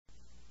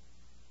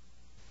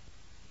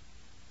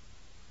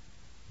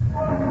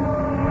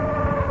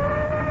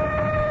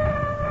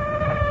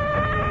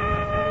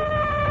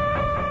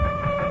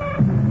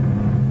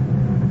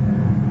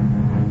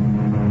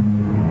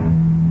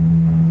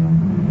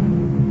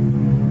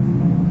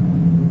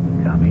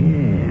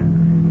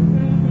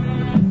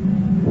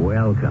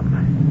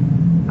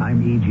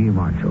I'm E.G.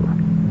 Marshall.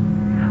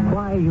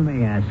 Why, you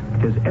may ask,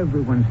 does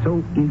everyone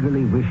so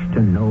eagerly wish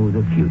to know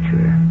the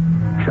future?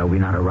 Shall we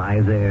not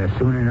arrive there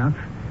soon enough?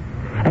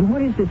 And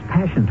what is this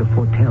passion to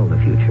foretell the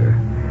future?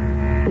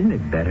 Isn't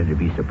it better to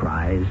be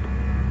surprised?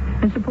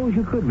 And suppose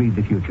you could read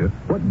the future,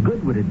 what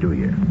good would it do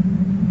you?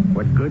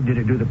 What good did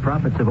it do the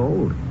prophets of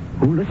old?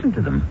 Who listened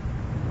to them?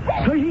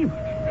 Sahib!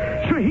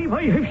 Sahib,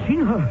 I have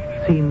seen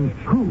her. Seen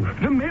who?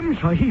 The Mem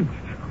Sahib.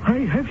 I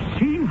have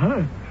seen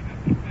her.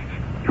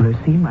 You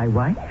have seen my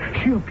wife?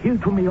 She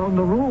appeared to me on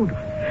the road.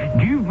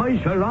 Give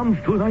my salams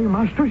to thy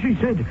master, she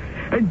said,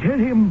 and tell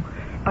him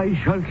I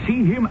shall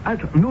see him at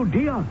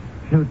Nudea.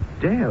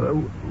 Nudea?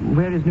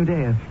 Where is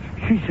Nudea?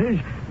 She says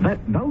that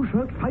thou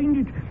shalt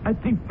find it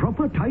at the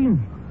proper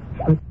time.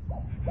 But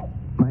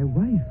my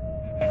wife...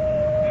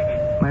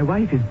 My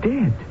wife is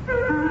dead.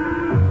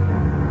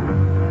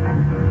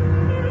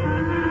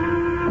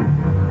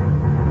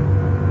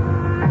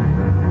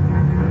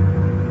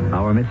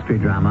 Our mystery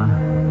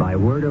drama, By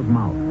Word of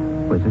Mouth,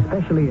 was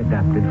especially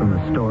adapted from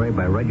a story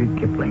by Rudyard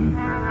Kipling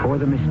for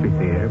the Mystery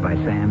Theater by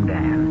Sam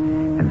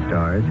Dan and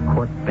stars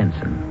Court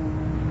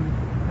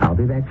Benson. I'll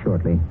be back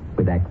shortly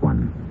with Act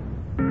One.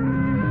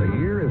 The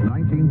year is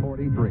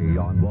 1943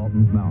 on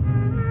Walton's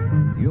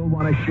Mountain. You'll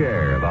want to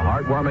share the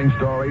heartwarming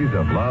stories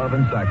of love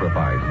and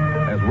sacrifice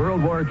as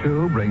World War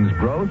II brings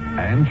growth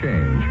and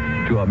change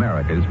to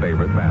America's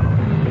favorite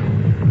family.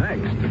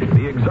 Next,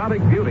 the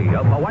exotic beauty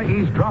of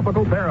Hawaii's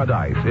tropical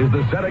paradise is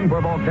the setting for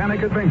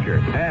volcanic adventure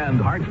and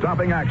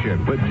heart-stopping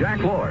action with Jack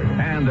Lord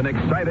and an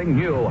exciting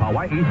new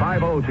Hawaii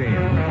 5-0 team.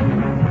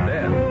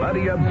 Then,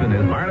 Buddy Ebsen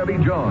as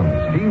Barnaby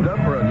Jones, teamed up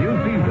for a new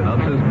season of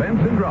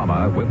suspense and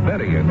drama with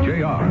Betty and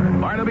J.R.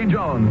 Barnaby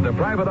Jones, the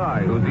private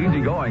eye who's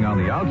easygoing on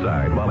the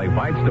outside while he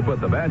fights to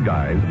put the bad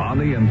guys on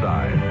the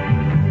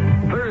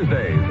inside.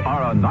 Thursdays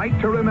are a night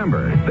to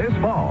remember this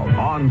fall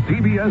on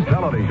CBS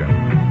television.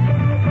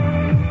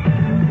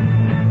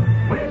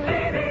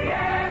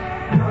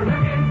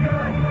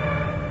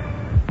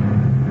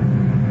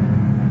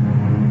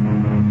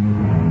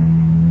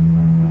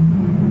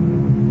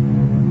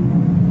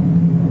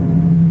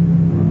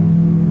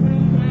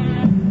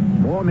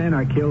 More men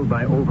are killed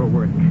by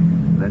overwork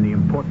than the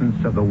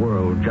importance of the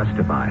world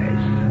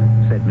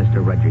justifies, said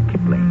Mr. Rudyard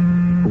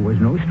Kipling, who was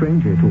no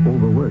stranger to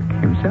overwork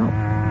himself.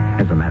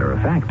 As a matter of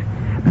fact,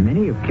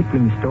 many of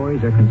Kipling's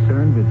stories are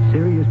concerned with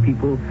serious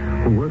people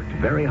who worked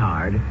very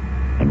hard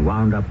and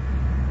wound up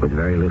with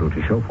very little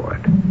to show for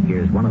it.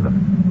 Here's one of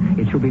them.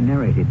 It shall be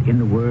narrated in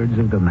the words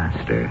of the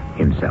master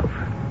himself.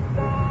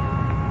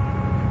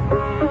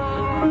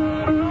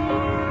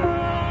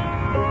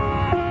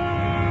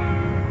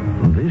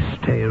 This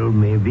tale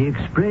may be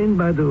explained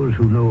by those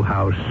who know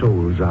how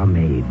souls are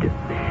made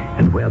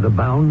and where the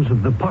bounds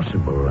of the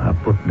possible are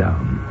put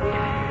down.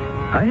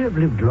 I have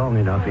lived long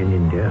enough in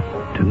India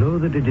to know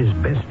that it is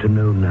best to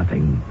know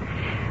nothing,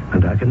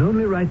 and I can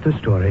only write the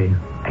story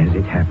as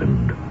it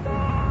happened.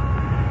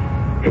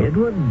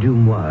 Edward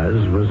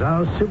Dumoise was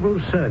our civil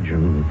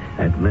surgeon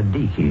at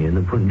Madiki in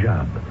the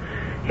Punjab.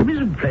 He was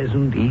a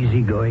pleasant,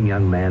 easygoing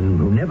young man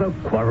who never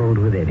quarreled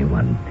with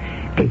anyone,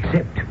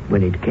 except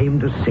when it came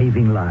to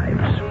saving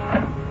lives.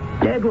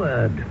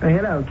 Edward.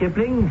 Hello,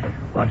 Kipling.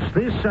 What's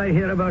this I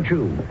hear about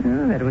you?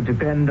 That would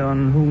depend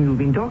on whom you've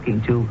been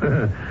talking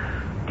to.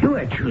 Do you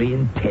actually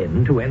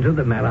intend to enter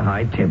the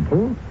Malahide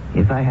Temple?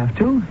 If I have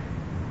to.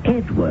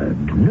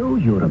 Edward, no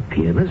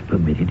European is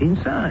permitted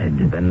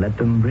inside. Then let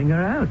them bring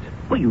her out.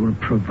 Well, you'll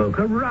provoke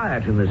a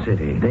riot in the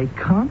city. They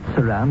can't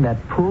surround that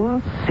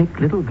poor, sick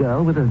little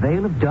girl with a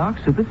veil of dark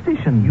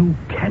superstition. You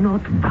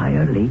cannot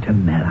violate a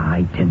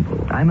Malahide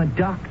Temple. I'm a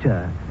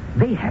doctor.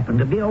 They happen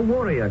to be a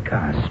warrior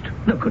caste.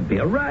 There could be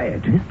a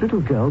riot. This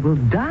little girl will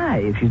die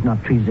if she's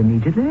not treated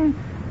immediately.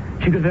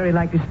 She could very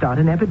likely start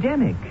an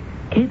epidemic.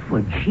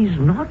 Edward, she's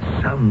not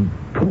some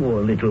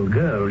poor little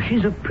girl.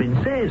 She's a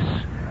princess.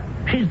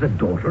 She's the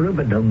daughter of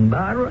a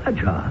Dunbar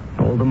Raja.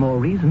 All the more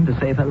reason to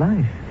save her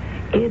life.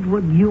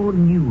 Edward, you're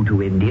new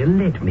to India.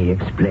 Let me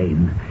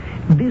explain.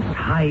 This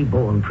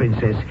high-born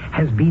princess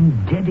has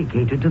been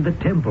dedicated to the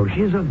temple.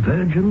 She is a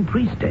virgin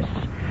priestess.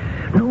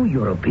 No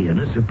European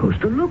is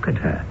supposed to look at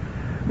her.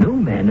 No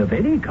man of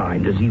any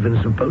kind is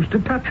even supposed to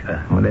touch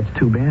her. Oh, that's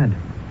too bad.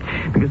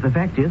 Because the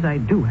fact is, I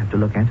do have to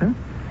look at her,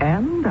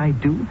 and I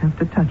do have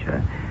to touch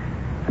her.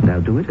 And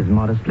I'll do it as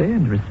modestly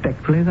and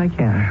respectfully as I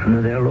can.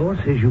 No, their law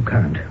says you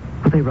can't.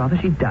 Would they rather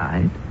she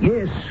died?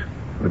 Yes,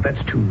 but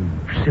that's too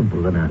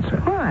simple an answer.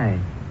 Why?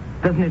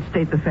 Doesn't it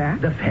state the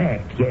fact? The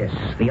fact, yes.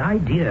 The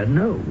idea,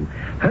 no.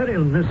 Her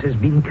illness has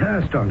been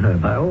cast on her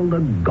by all the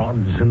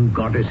gods and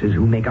goddesses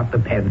who make up the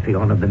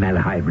pantheon of the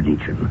Malahide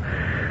religion.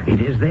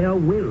 It is their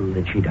will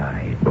that she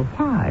die. But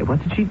why?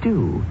 What did she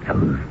do?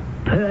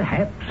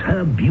 Perhaps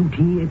her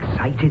beauty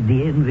excited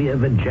the envy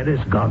of a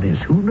jealous goddess.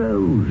 Who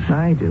knows?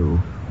 I do.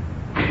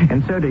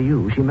 And so do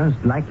you. She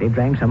most likely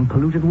drank some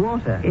polluted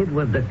water.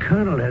 Edward, the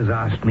colonel has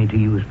asked me to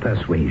use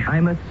persuasion.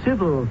 I'm a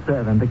civil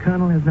servant. The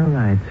colonel has no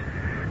rights.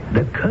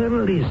 The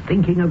colonel is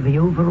thinking of the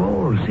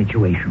overall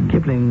situation.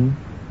 Kipling,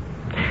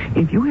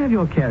 if you have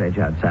your carriage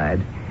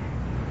outside,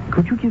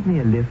 Could you give me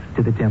a lift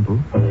to the temple?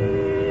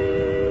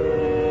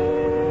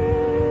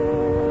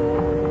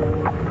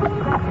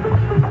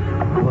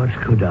 What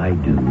could I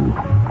do?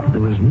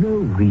 There was no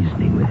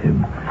reasoning with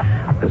him.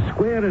 The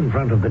square in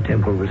front of the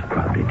temple was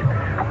crowded.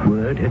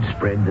 Word had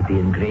spread that the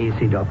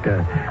Inglesi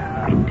doctor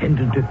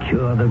intended to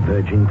cure the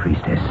virgin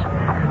priestess.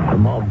 The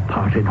mob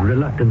parted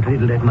reluctantly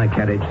to let my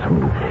carriage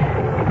through.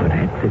 But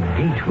at the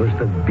gate was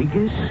the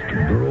biggest,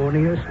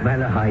 brawniest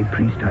Malahai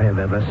priest I have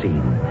ever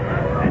seen.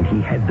 And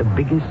he had the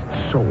biggest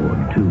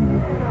sword, too.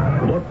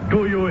 What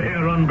do you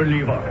here,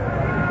 unbeliever?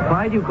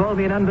 Why do you call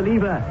me an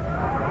unbeliever?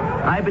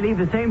 I believe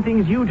the same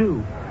things you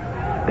do.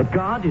 That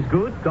God is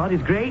good, God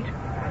is great,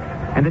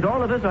 and that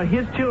all of us are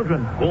his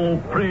children.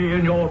 Go pray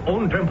in your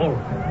own temple.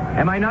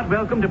 Am I not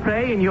welcome to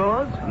pray in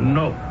yours?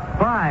 No.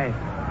 Why?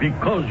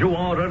 Because you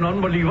are an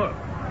unbeliever.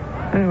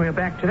 We're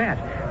back to that.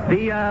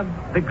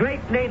 The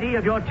great lady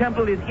of your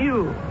temple is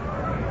ill.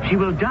 She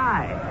will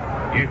die.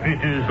 If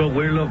it is the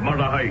will of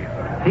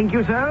Malahai. Think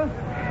you so?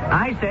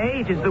 I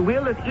say it is the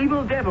will of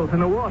evil devils in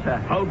the water.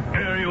 How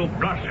dare you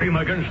blaspheme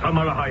against the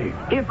Malahai?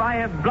 If I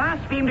have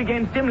blasphemed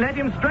against him, let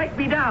him strike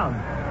me down.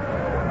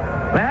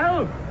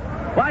 Well,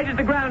 why does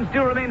the ground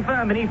still remain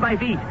firm beneath my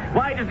feet?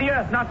 Why does the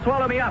earth not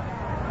swallow me up?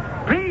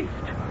 Priest,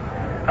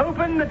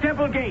 open the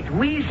temple gate.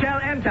 We shall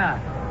enter.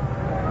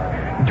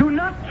 Do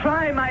not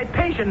try my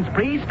patience,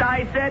 priest.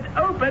 I said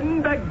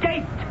open the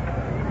gate.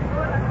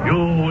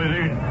 You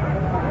within,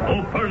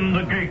 open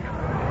the gate.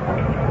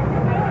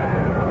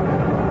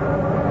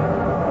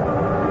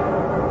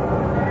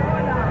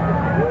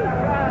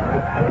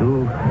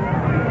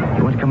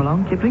 You want to come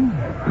along, Kipling?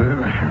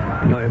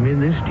 I'm in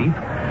this deep.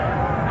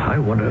 I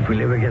wonder if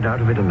we'll ever get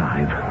out of it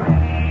alive.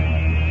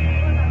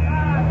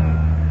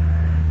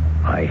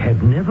 I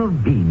had never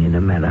been in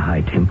a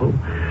Malahai temple.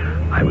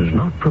 I was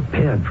not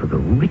prepared for the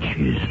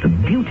riches, the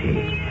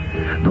beauty.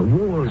 The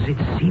walls, it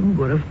seemed,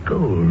 were of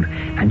gold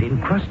and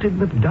encrusted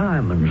with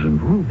diamonds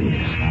and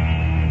rubies.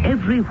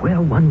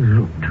 Everywhere one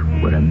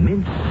looked were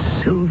immense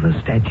silver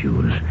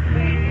statues.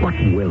 What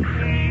wealth,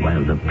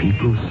 while the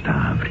people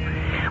starved.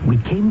 We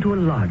came to a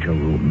larger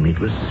room. It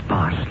was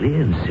sparsely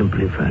and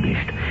simply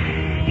furnished.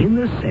 In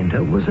the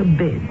center was a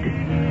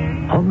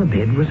bed. On the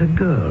bed was a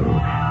girl,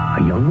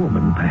 a young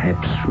woman,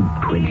 perhaps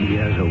 20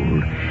 years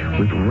old,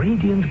 with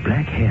radiant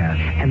black hair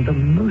and the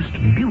most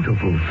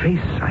beautiful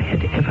face I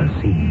had ever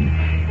seen,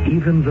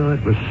 even though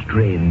it was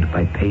strained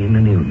by pain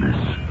and illness.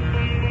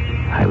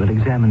 I will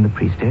examine the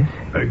priestess.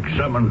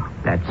 Examine.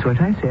 That's what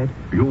I said.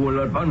 You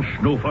will advance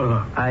no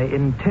further. I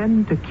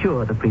intend to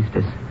cure the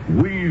priestess.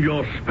 Weave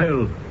your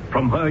spell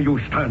from where you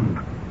stand.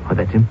 Oh,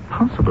 that's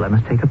impossible. I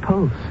must take a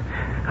pulse.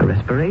 A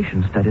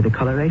respiration, study the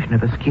coloration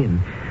of her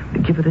skin.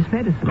 Give her this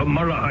medicine. The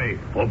Malahai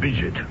forbids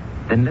it.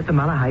 Then let the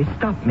Malahai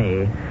stop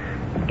me.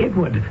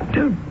 Edward,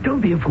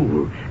 don't be a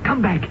fool.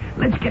 Come back.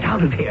 Let's get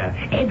out of here.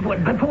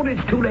 Edward, before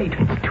it's too late.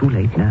 It's too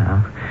late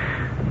now.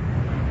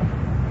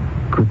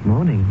 Good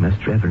morning,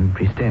 Most Reverend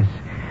Priestess.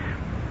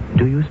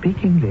 Do you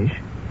speak English?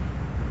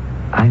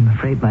 I'm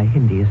afraid my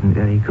Hindi isn't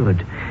very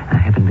good. I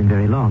haven't been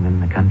very long in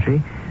the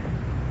country.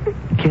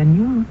 Can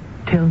you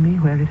tell me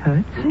where it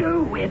hurts?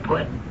 No,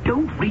 Edward.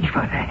 Don't reach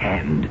for her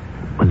hand.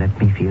 Well, let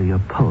me feel your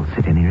pulse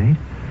at any rate.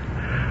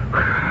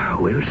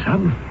 Well,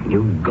 son,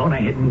 you've gone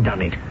ahead and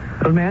done it.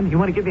 Old man, you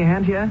want to give me a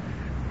hand here?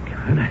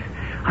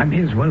 I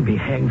may as well be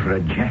hanged for a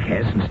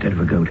jackass instead of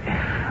a goat.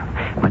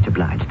 Much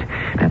obliged.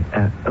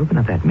 Now, open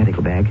up that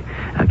medical bag.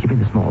 Give me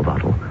the small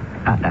bottle.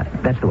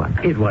 That's the one.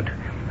 Edward.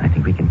 I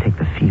think we can take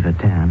the fever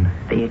down.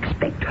 They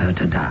expect her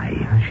to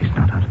die. She's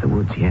not out of the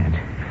woods yet.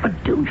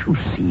 But don't you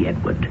see,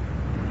 Edward?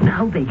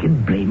 Now they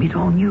can blame it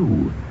on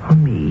you.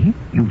 On me?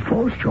 You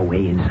forced your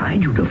way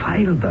inside. You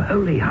defiled the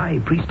holy high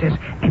priestess,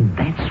 and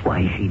that's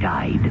why she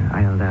died.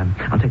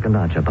 I'll take the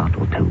larger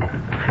bottle, too.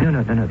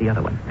 No, the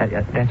other one.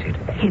 That's it.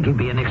 It'll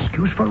be an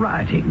excuse for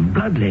rioting,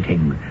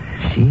 bloodletting.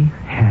 She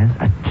has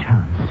a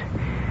chance.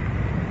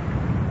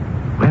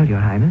 Well, Your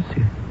Highness,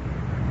 you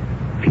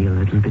feel a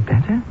little bit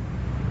better?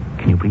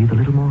 Can you breathe a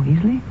little more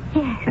easily?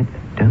 Yes.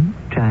 Don't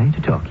try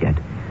to talk yet.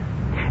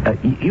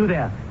 You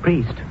there,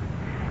 priest.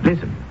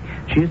 Listen.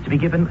 She is to be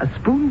given a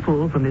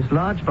spoonful from this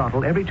large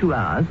bottle every 2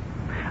 hours,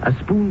 a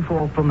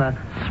spoonful from the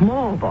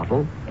small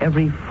bottle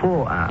every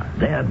 4 hours.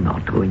 They're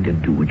not going to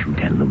do what you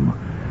tell them.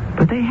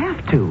 But they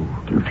have to.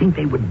 Do you think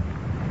they would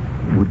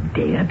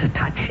dare to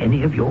touch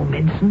any of your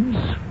medicines?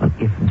 Well,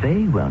 if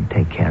they won't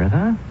take care of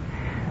her,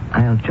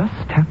 I'll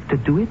just have to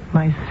do it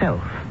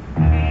myself.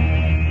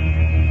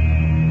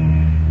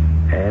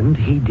 And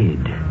he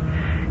did.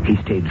 He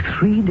stayed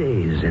 3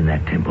 days in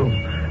that temple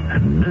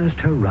and nursed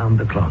her round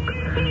the clock.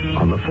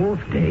 On the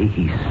 4th day,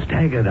 he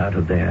staggered out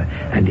of there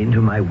and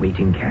into my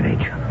waiting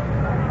carriage.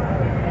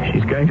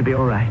 She's going to be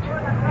all right.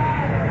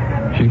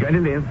 She's going to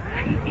live.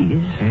 She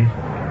is? Yes.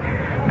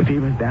 The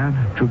fever's down.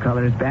 Her true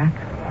color is back.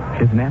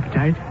 She has an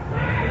appetite.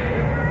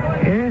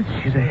 Yes,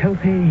 she's a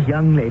healthy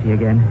young lady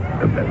again.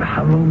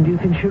 How long do you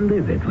think she'll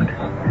live, Edward?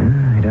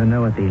 I don't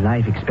know what the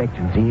life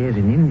expectancy is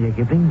in India,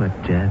 Kipling, but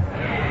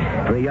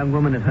for a young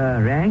woman of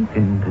her rank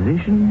and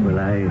position... Well,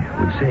 I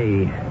would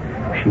say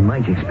She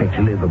might expect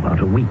to live about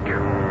a week.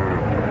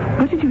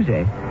 What did you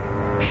say?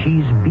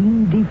 She's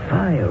been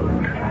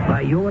defiled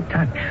by your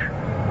touch.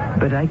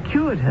 But I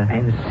cured her.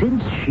 And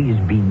since she's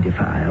been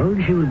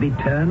defiled, she will be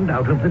turned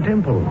out of the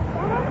temple.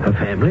 Her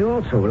family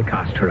also will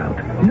cast her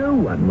out. No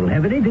one will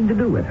have anything to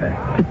do with her.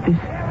 But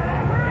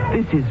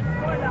this is...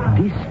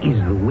 This is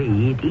the way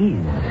it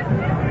is.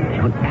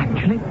 You will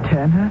actually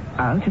turn her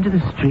out into the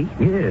street?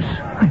 Yes.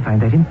 I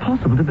find that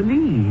impossible to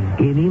believe.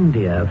 In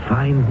India,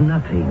 find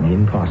nothing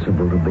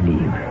impossible to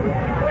believe.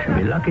 She'll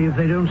be lucky if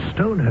they don't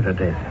stone her to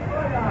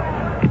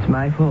death. It's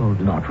my fault.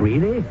 Not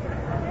really.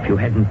 If you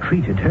hadn't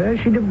treated her,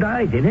 she'd have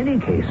died in any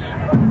case.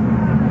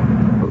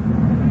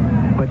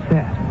 What's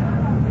that?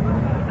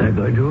 They're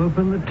going to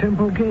open the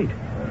temple gate.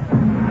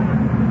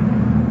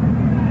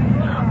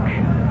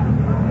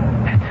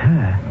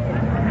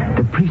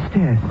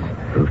 Priestess.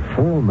 The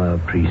former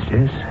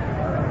priestess.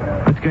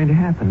 What's going to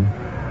happen?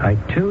 I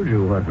told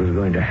you what was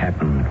going to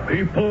happen.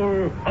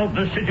 People of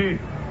the city,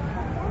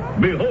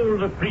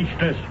 behold the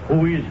priestess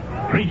who is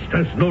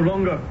priestess no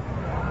longer.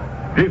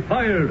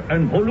 Defiled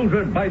and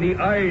polluted by the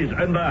eyes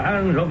and the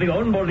hands of the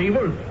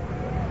unbelievers.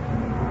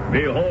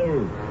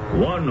 Behold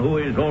one who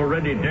is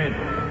already dead.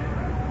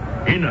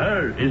 In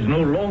her is no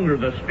longer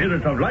the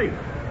spirit of life,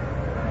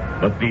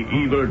 but the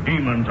evil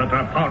demons that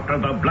are part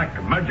of the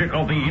black magic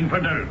of the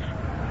infidels.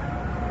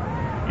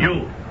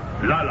 You,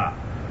 Lala,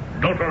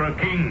 daughter of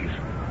kings,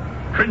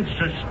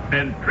 princess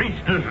and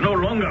priestess no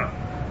longer,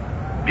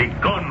 be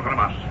gone from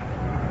us.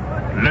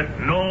 Let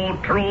no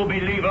true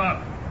believer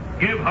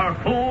give her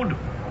food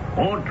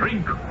or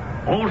drink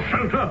or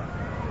shelter,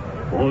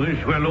 for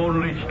this will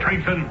only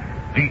strengthen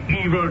the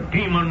evil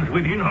demons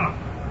within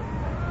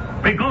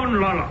her. Be gone,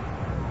 Lala.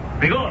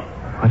 Be gone.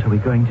 What are we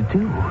going to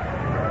do?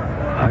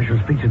 I shall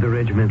speak to the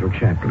regimental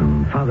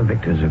chaplain. Father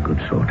Victor's a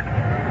good sort.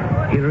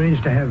 He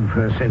arranged to have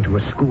her sent to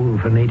a school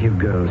for native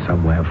girls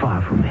somewhere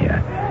far from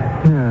here.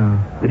 No.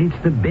 But it's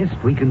the best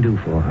we can do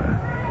for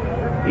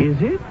her.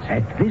 Is it?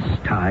 At this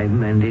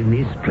time and in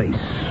this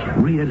place,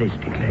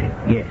 realistically,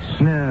 yes.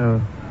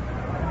 No.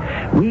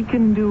 We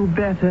can do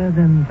better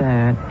than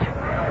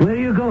that. Where are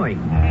you going?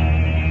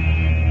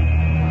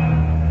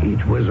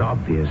 It was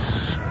obvious.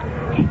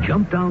 He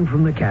jumped down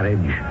from the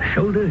carriage,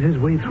 shouldered his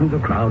way through the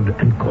crowd,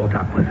 and caught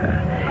up with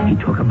her. He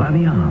took her by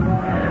the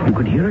arm. You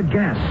could hear a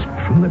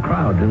gasp from the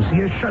crowd and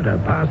see a shudder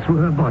pass through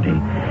her body.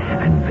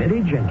 And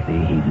very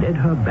gently, he led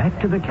her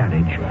back to the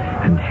carriage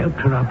and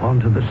helped her up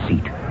onto the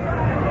seat.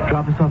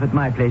 Drop us off at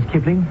my place,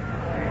 Kipling.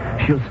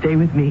 She'll stay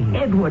with me.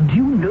 Edward,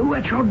 you know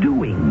what you're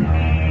doing.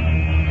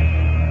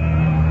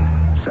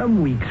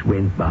 Some weeks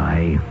went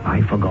by.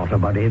 I forgot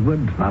about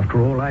Edward.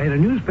 After all, I had a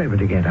newspaper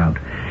to get out.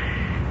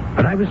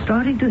 But I was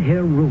starting to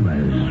hear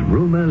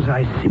rumors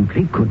I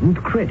simply couldn't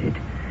credit.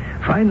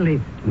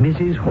 Finally,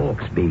 Mrs.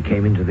 Hawksby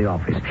came into the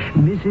office.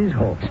 Mrs.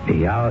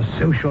 Hawksby, our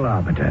social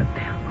arbiter,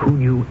 who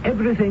knew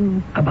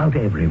everything about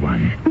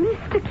everyone.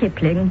 Mr.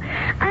 Kipling,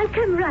 I'll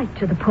come right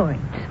to the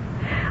point.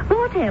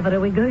 Whatever are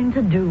we going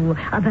to do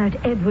about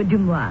Edward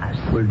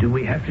Dumoise? Well, do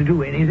we have to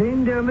do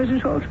anything, dear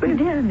Mrs. Hawksby?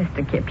 Dear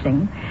Mr.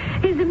 Kipling,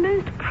 he's a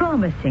most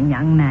promising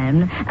young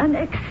man, an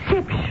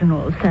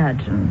exceptional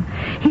surgeon.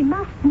 He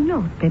must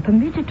not be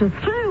permitted to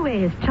throw away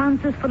his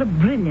chances for a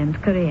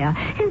brilliant career.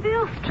 He'll be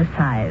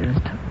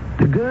ostracized.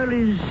 The girl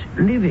is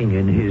living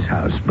in his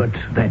house, but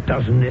that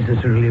doesn't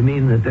necessarily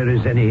mean that there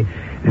is any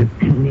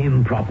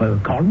improper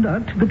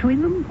conduct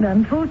between them.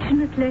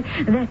 Unfortunately,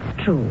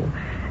 that's true.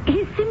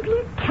 He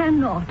simply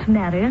cannot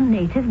marry a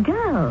native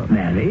girl.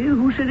 Marry?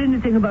 Who said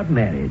anything about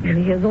marriage?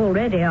 He has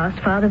already asked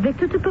Father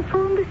Victor to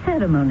perform the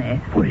ceremony.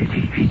 Well,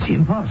 it's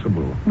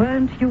impossible.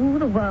 Weren't you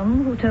the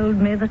one who told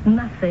me that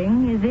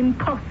nothing is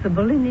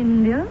impossible in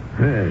India?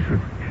 Yes.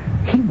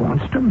 He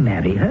wants to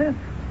marry her?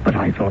 But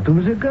I thought there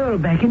was a girl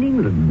back in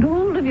England.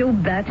 All of you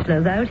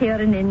bachelors out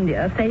here in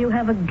India say you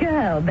have a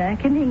girl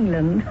back in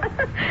England.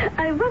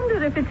 I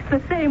wonder if it's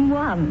the same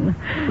one.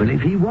 Well,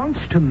 if he wants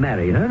to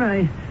marry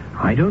her,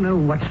 I don't know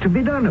what's to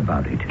be done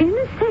about it. In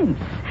a sense,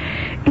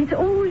 it's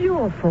all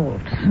your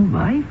fault.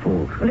 My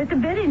fault? Well, at the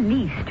very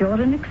least,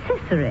 you're an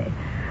accessory.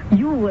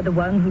 You were the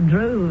one who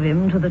drove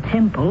him to the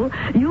temple.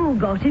 You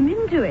got him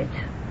into it.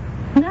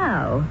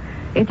 Now,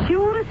 it's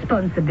your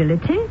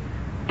responsibility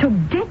to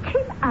get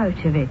him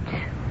out of it.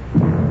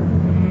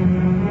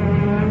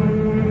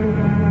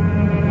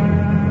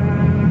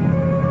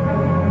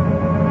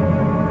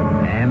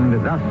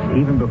 And thus,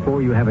 even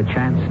before you have a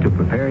chance to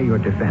prepare your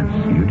defense,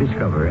 you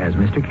discover, as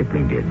Mr.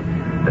 Kipling did,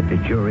 that the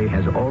jury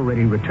has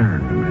already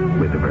returned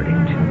with the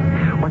verdict.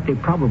 What they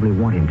probably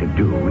want him to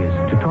do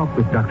is to talk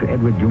with Dr.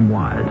 Edward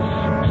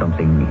Dumoise,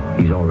 something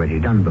he's already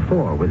done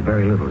before with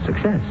very little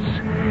success.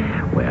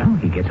 Well,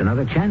 he gets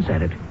another chance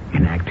at it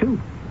in Act 2.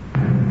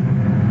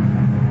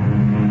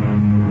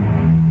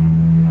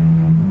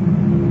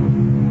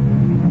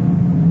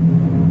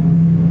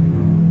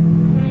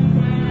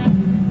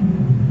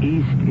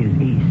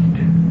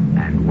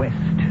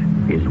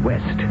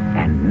 West,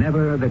 and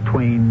never the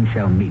twain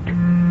shall meet.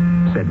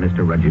 said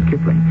Mr. Rudyard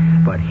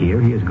Kipling. But here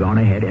he has gone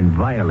ahead and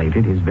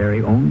violated his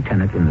very own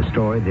tenet in the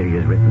story that he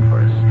has written for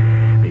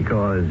us.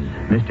 Because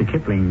Mr.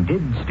 Kipling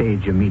did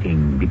stage a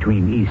meeting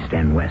between East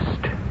and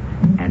West.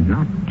 And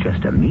not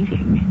just a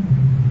meeting,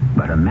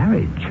 but a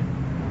marriage.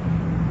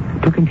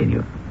 To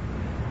continue.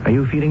 Are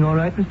you feeling all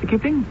right, Mr.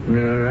 Kipling?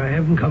 I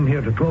haven't come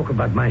here to talk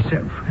about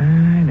myself.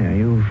 I know.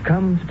 You've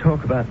come to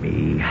talk about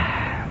me.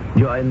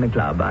 Join the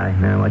club. I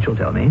know what you'll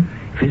tell me.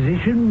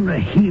 Physician,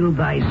 heal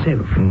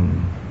thyself.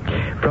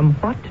 From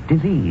what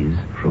disease?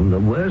 From the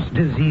worst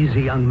disease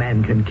a young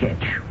man can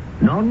catch.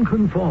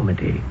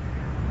 Nonconformity.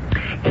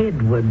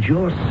 Edward,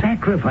 you're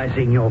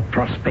sacrificing your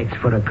prospects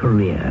for a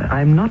career.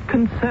 I'm not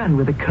concerned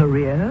with a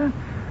career.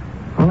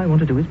 All I want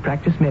to do is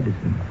practice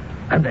medicine.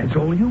 And that's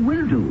all you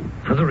will do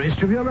for the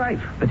rest of your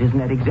life. But isn't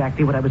that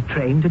exactly what I was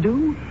trained to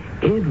do?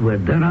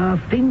 Edward, there are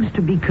things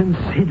to be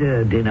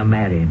considered in a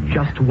marriage.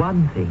 Just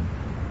one thing.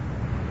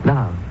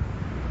 Love.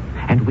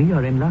 And we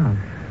are in love.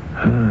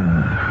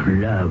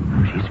 Love.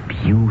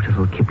 She's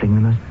beautiful, Kipling,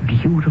 the most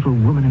beautiful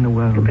woman in the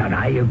world. And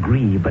I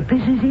agree, but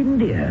this is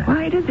India.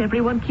 Why does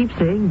everyone keep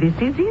saying, this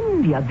is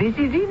India, this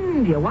is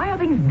India? Why are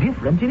things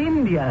different in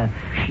India?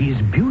 She's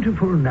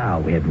beautiful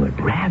now, Edward.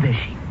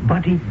 Ravishing.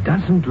 But it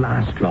doesn't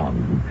last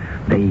long.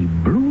 They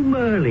bloom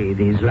early,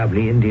 these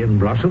lovely Indian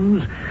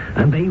blossoms,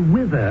 and they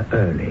wither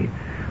early.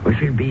 Well,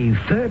 she'll be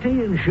 30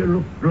 and she'll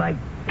look like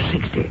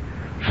 60.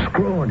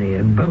 Scrawny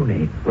and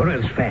bony, or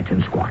else fat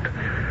and squat.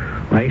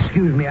 Why,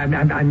 excuse me,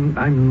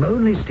 I'm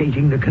only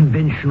stating the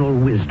conventional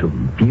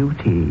wisdom.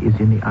 Beauty is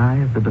in the eye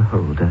of the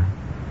beholder,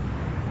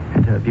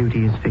 and her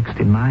beauty is fixed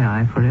in my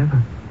eye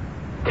forever.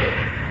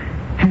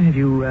 Have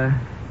you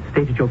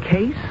stated your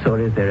case, or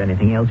is there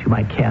anything else you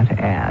might care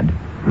to add?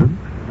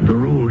 The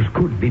rules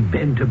could be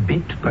bent a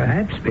bit,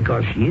 perhaps,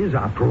 because she is,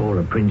 after all,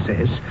 a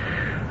princess,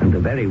 and the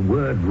very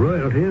word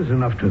royalty is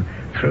enough to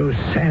throw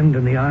sand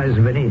in the eyes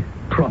of any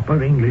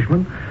proper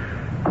Englishman.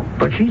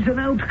 But she's an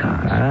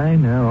outcast. I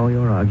know all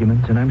your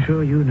arguments, and I'm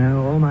sure you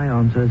know all my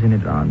answers in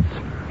advance.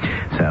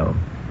 So,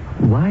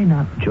 why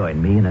not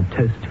join me in a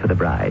toast for the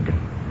bride?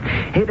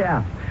 Hey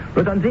there,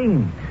 Ratan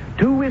Singh,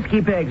 2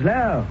 whiskey pegs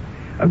now.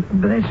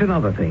 That's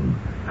another thing.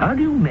 How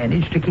do you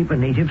manage to keep a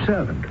native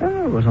servant?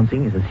 Oh, Ratan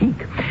Singh is a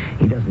Sikh.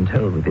 He doesn't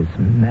hold with this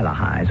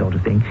Malahai sort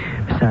of thing.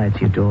 Besides,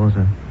 he adores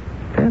her.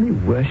 Fairly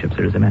worships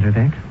her, as a matter of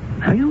fact.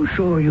 Are you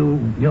sure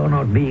you're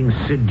not being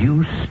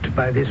seduced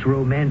by this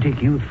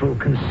romantic, youthful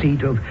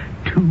conceit of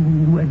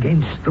 2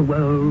 against the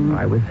world?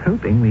 I was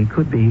hoping we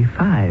could be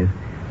 5.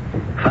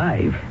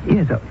 5?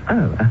 Yes,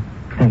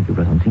 thank you,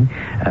 Ratan Singh.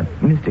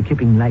 Mr.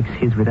 Kipling likes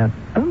his without...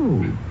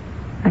 Oh,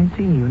 I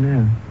see, you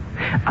know.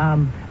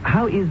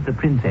 How is the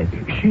princess?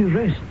 She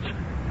rests,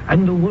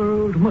 and the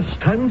world must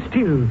stand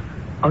still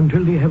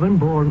until the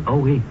heaven-born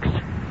awakes.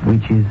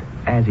 Which is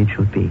as it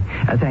should be.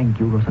 Thank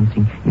you, Ratan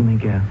Singh. You may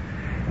go.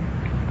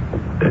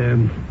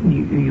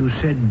 You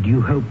said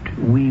you hoped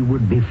we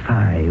would be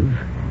 5?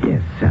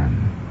 Yes,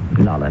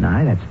 Lala and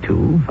I, that's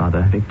 2.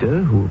 Father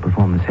Victor, who will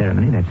perform the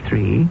ceremony, that's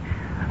 3.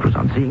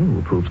 Ratan Singh, who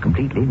approves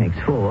completely, makes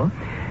 4.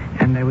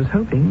 And I was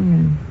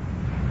hoping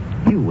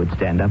you would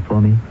stand up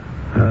for me.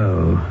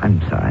 Oh. I'm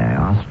sorry I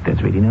asked.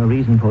 There's really no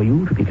reason for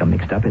you to become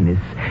mixed up in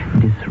this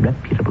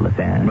disreputable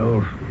affair.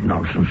 Oh,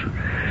 nonsense.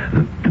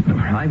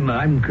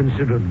 I'm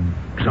considered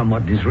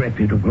somewhat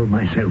disreputable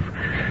myself.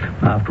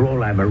 After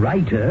all, I'm a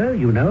writer,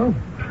 you know.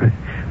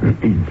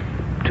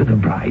 To the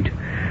bride.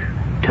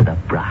 To the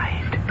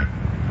bride.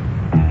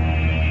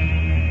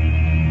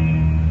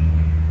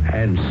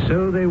 And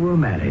so they were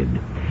married.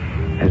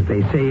 As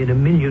they say in a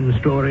million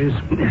stories,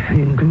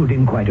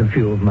 including quite a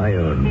few of my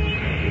own.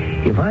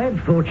 If I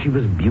had thought she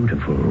was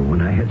beautiful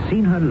when I had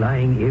seen her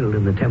lying ill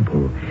in the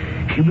temple,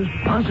 she was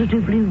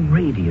positively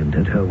radiant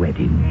at her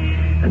wedding.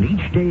 And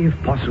each day,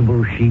 if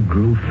possible, she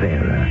grew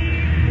fairer.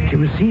 She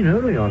was seen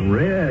only on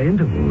rare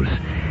intervals,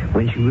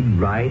 when she would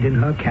ride in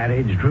her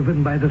carriage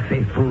driven by the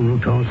faithful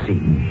Ratan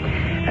Singh.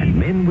 And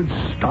men would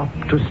stop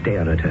to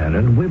stare at her,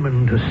 and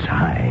women to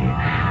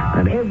sigh.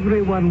 And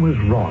everyone was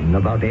wrong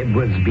about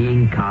Edward's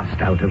being cast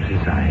out of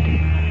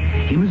society.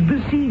 He was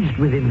besieged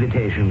with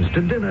invitations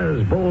to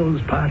dinners,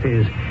 balls,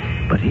 parties,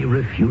 but he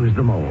refused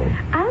them all.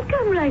 I'll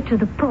come right to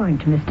the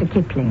point, Mr.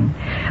 Kipling.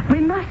 We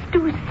must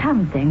do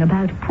something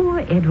about poor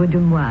Edward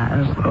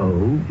Dumoise.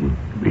 Oh,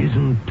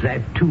 isn't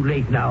that too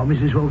late now,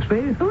 Mrs.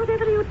 Hawksby?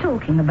 Whatever are you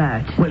talking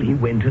about? Well, he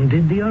went and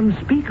did the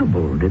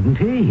unspeakable, didn't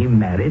he? He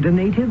married a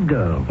native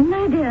girl.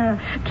 My dear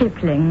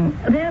Kipling,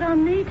 there are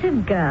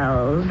native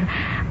girls,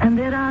 and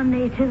there are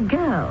native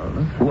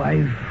girls. Oh,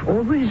 I've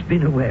always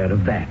been aware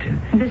of that.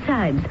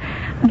 Besides,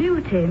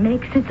 beauty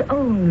makes its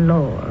own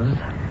laws.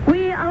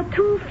 We are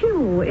too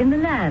few in the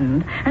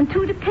land and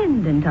too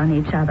dependent on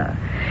each other.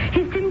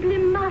 He simply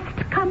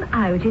must come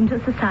out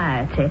into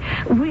society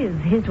with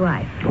his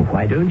wife.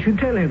 Why don't you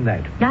tell him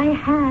that? I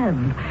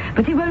have,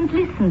 but he won't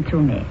listen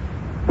to me.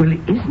 Well,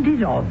 isn't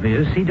it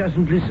obvious he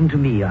doesn't listen to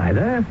me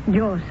either?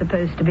 You're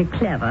supposed to be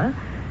clever.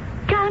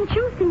 Can't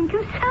you think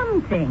of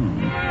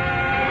something?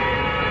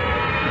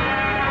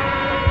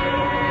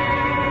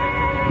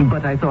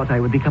 But I thought I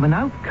would become an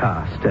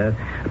outcast, a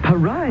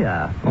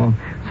pariah. Or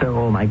so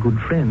all my good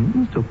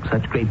friends took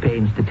such great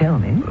pains to tell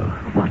me.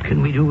 What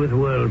can we do with the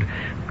world?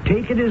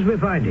 Take it as we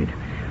find it.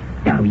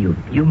 Now,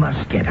 you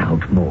must get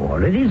out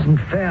more. It isn't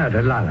fair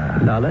to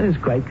Lala. Lala is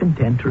quite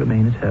content to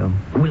remain at home.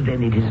 Well,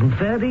 then it isn't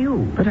fair to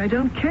you. But I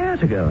don't care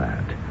to go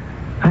out.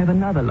 I have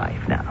another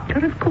life now.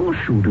 But of course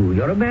you do.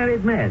 You're a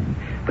married man.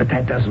 But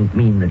that doesn't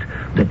mean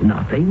that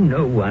nothing,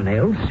 no one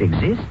else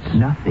exists.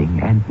 Nothing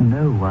and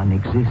no one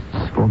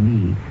exists for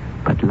me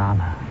but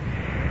Lala.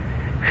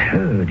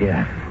 Oh,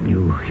 dear.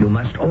 You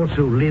must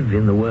also live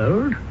in the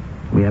world.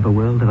 We have a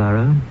world of our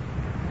own.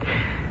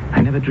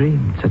 I never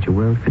dreamed such a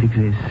world could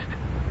exist.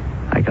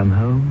 I come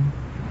home.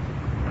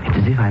 It's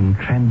as if I'm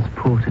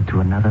transported to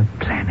another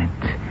planet.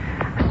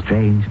 A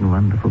strange and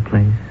wonderful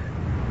place.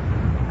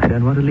 I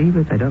don't want to leave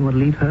it. I don't want to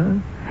leave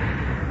her.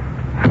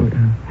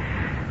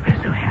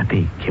 We're so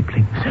happy,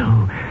 Kipling.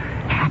 So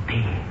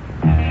happy.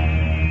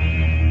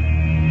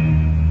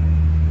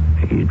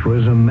 It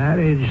was a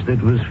marriage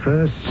that was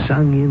first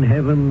sung in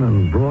heaven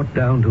and brought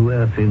down to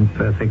earth in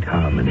perfect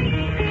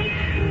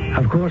harmony.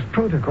 Of course,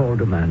 protocol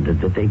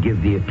demanded that they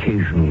give the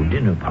occasional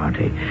dinner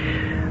party.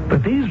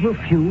 But these were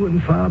few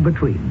and far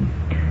between.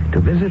 To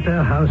visit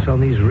their house on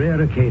these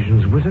rare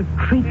occasions was a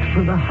treat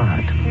for the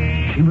heart.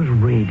 She was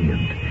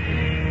radiant.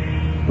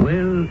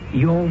 Well,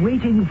 you're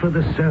waiting for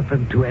the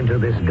serpent to enter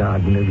this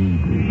Garden of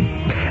Eden,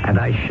 and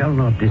I shall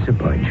not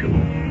disappoint you.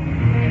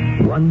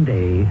 One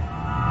day,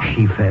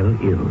 she fell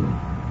ill.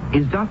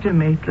 Is Dr.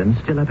 Maitland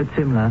still up at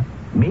Simla?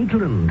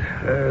 Maitland?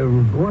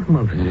 What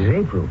month is it?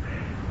 April.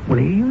 Well,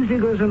 he usually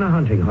goes on a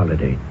hunting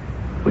holiday.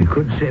 We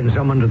could send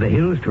someone to the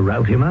hills to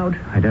rout him out.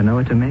 I don't know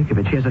what to make of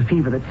it. She has a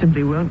fever that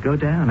simply won't go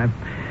down. I've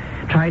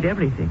tried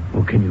everything.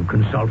 Well, can you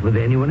consult with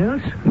anyone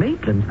else?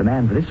 Maitland's the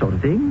man for this sort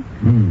of thing.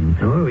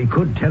 Oh, we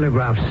could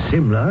telegraph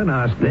Simla and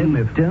ask them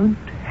if... don't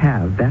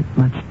have that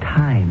much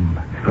time.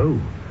 Oh,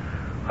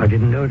 I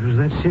didn't know it was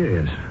that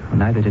serious. Well,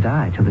 neither did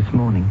I till this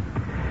morning.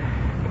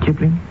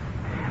 Kipling,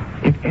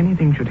 if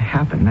anything should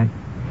happen,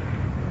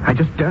 I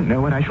just don't know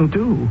what I shall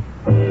do.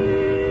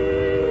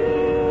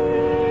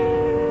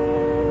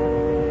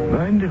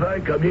 Mind if I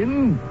come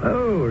in?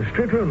 Oh,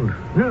 Strickland.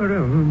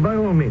 No, by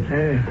all means.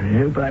 I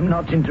hope I'm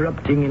not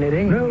interrupting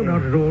anything. No,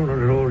 not at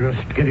all.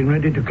 Just getting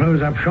ready to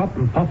close up shop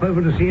and pop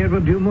over to see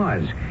Edward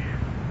Dumoise.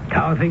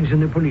 How are things in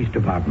the police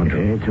department?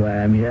 That's why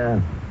I'm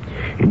here.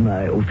 In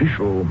my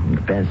official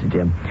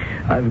capacity.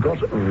 I've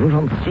got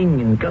Rudolph Singh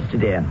in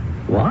custody.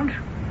 What?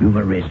 You've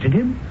arrested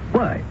him?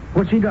 Why?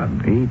 What's he done?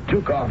 He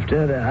took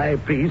after the high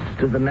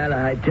priest of the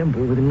Malahide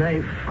temple with a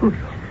knife. Good.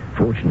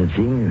 Fortunate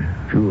thing,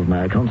 a few of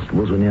my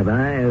constables were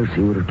nearby, else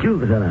he would have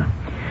killed the fellow.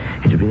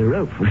 It'd be a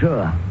rope for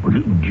sure. Well,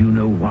 do you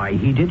know why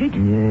he did it?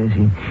 Yes,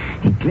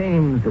 he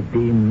claims that the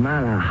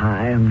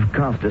Malahide have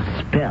cast a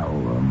spell,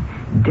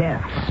 a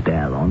death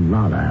spell on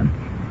Lala.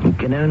 It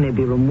can only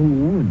be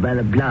removed by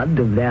the blood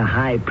of their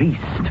high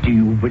priest. Do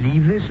you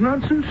believe this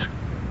nonsense?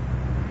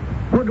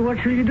 What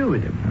shall you do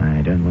with him?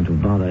 I don't want to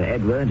bother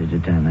Edward at a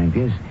time like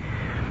this.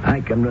 I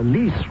can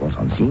release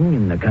Ratan Singh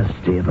in the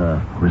custody of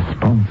a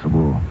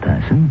responsible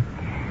person.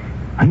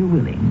 Are you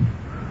willing?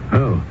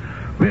 Oh,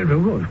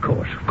 well, of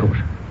course.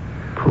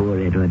 Poor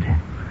Edward.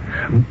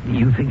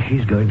 You think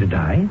she's going to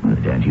die? Well,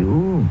 don't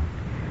you?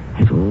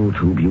 It's all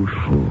too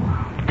beautiful,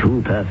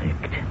 too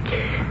perfect.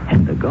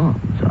 And the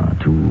gods are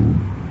too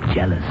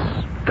jealous.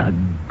 The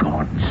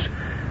gods.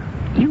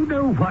 You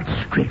know what,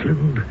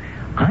 Strickland?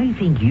 I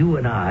think you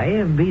and I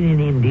have been in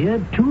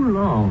India too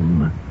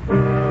long.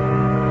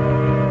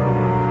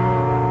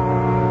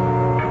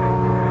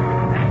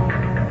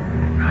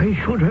 I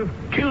should have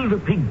killed the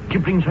pig,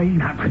 Kipling Sahib.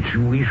 But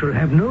we shall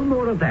have no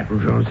more of that,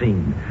 Ratan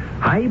Singh.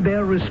 I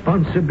bear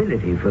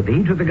responsibility for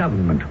thee to the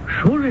government.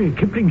 Surely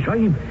Kipling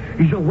Sahib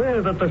is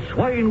aware that the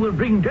swine will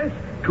bring death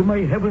to my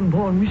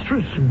heaven-born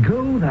mistress.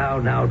 Go thou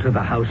now to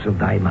the house of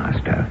thy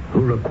master,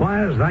 who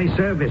requires thy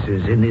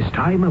services in this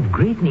time of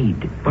great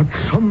need. But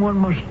someone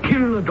must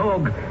kill the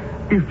dog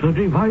if the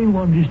divine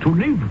one is to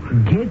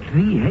live. Get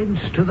thee hence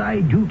to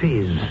thy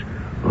duties,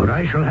 or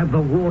I shall have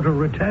the warder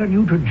return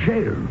you to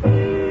jail.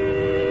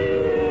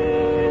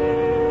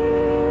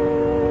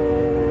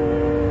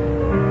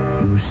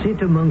 You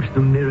sit amongst the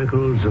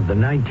miracles of the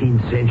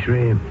 19th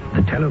century,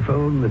 the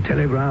telephone, the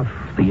telegraph,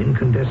 the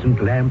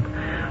incandescent lamp,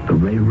 the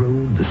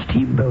railroad, the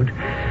steamboat.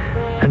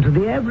 And to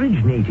the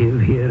average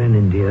native here in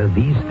India,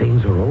 these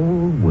things are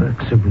all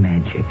works of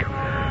magic.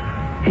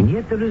 And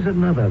yet there is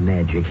another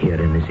magic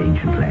here in this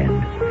ancient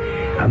land.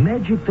 A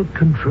magic that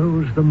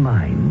controls the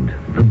mind,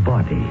 the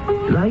body,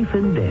 life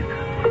and death.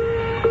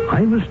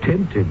 I was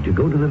tempted to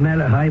go to the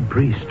Malahide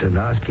priest and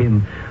ask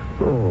him,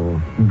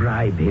 or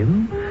bribe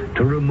him,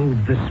 to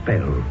remove the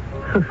spell.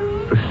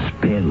 The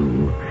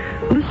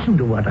spell. Listen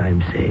to what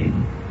I'm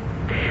saying.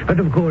 But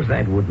of course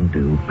that wouldn't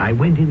do. I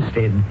went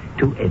instead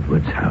to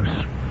Edward's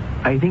house.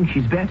 I think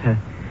she's better.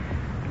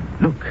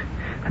 Look,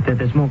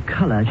 there's more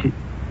color.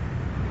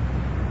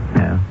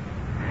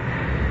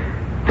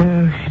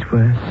 No, she's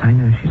worse. I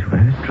know she's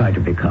worse. Try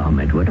to be calm,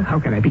 Edward. How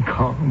can I be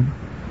calm?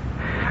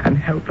 I'm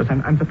helpless.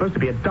 I'm supposed to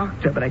be a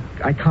doctor, but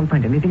I can't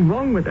find anything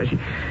wrong with her. She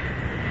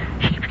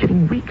keeps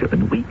getting weaker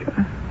and weaker.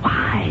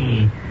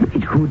 Why?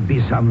 It could be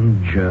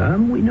some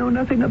germ we know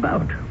nothing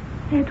about.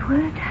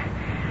 Edward.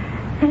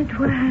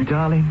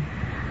 Darling,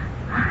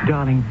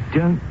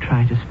 don't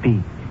try to speak.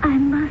 I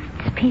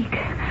must speak.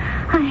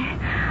 I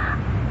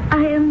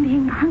am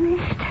being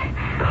punished.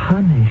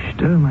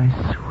 Punished? Oh, my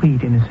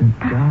sweet, innocent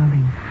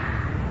darling.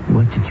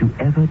 What did you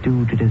ever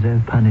do to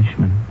deserve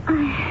punishment?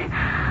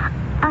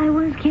 I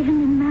was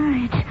given in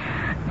marriage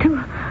to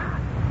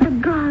the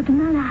god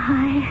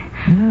Malahai.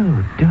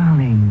 No,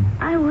 darling.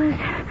 I was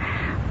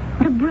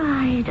the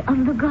bride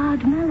of the god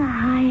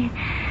Malahai,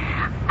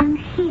 and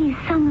he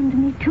summoned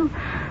me to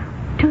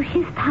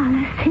his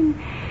palace in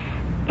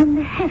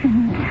the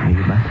heavens. Oh,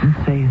 you mustn't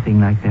say a thing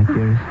like that,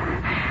 dearest.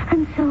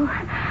 And so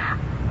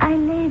I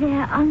lay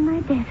there on my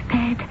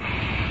deathbed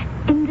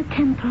in the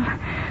temple,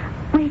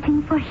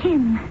 waiting for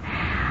him.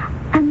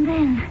 And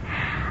then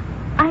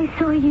I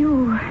saw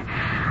you,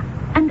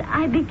 and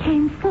I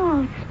became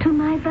false to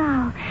my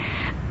vow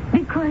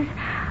because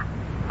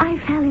I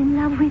fell in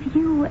love with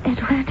you,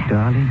 Edward.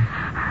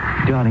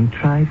 Darling,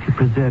 try to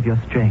preserve your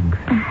strength.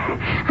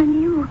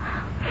 And you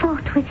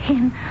fought with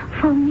him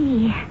for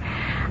me,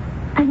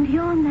 and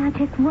your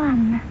magic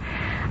won.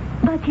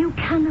 But you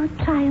cannot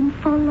triumph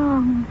for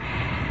long,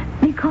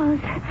 because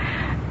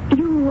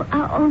you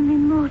are only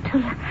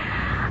mortal,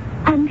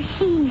 and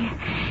he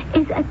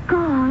is a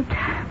god.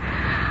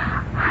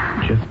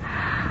 Just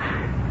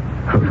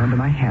hold on to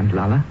my hand,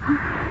 Lala.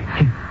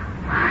 Here,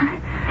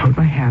 hold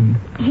my hand.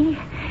 He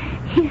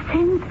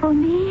sends for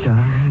me.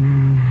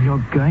 Darling,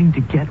 you're going to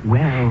get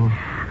well.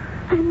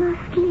 I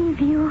must leave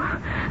you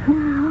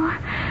now,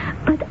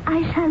 but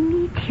I shall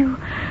meet you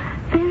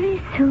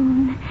very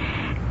soon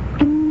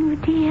in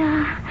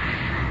Nudea.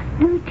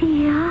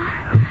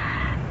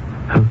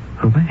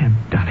 Hold my hand,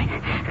 darling.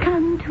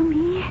 Come to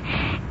me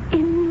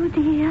in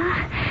Nudea.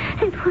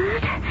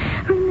 Edward,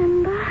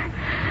 remember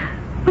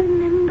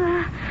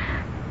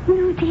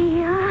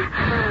Nudea.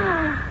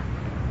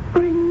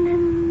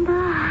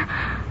 Remember.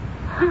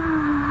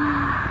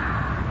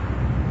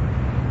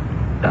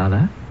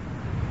 Lala?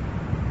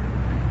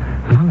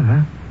 Oh,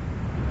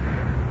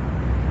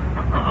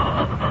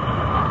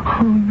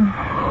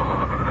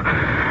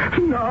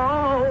 no.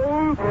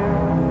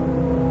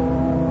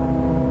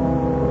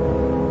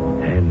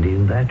 And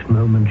in that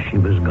moment she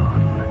was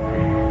gone.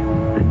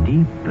 The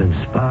deep and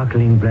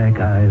sparkling black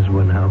eyes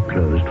were now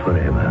closed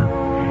forever.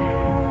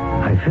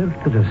 I felt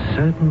that a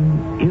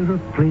certain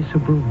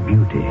irreplaceable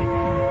beauty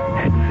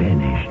had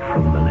vanished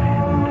from the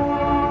land.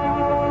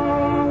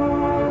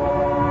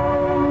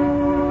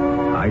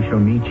 I shall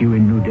meet you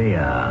in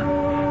Nudea.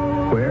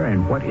 Where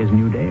and what is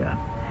Nudea?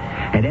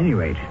 At any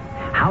rate,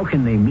 how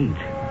can they meet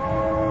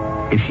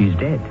if she's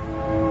dead?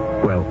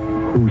 Well,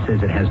 who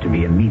says it has to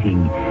be a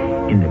meeting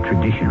in the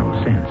traditional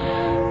sense?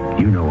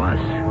 You know us.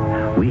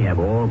 We have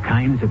all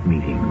kinds of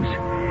meetings.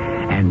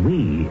 And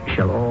we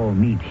shall all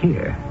meet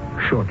here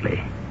shortly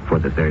for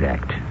the third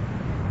act.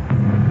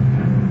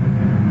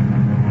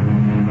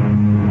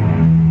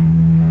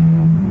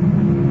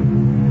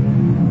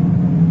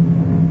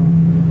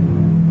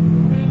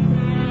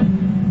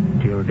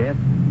 Till death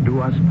do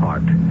us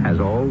part has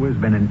always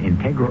been an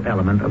integral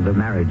element of the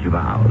marriage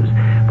vows.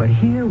 But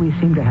here we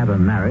seem to have a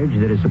marriage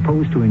that is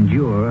supposed to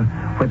endure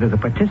whether the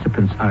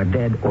participants are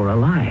dead or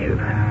alive.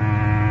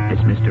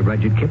 It's Mr.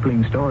 Rudyard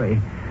Kipling's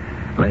story.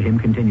 Let him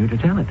continue to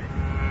tell it.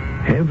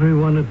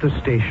 Everyone at the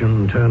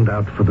station turned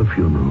out for the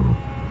funeral.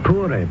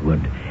 Poor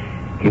Edward.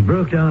 He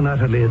broke down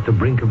utterly at the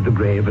brink of the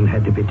grave and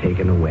had to be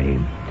taken away.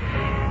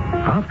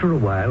 After a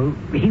while,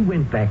 he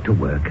went back to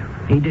work.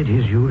 He did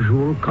his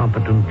usual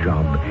competent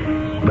job,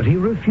 but he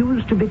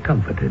refused to be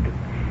comforted.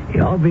 He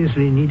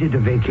obviously needed a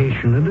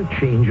vacation and a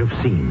change of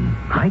scene.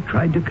 I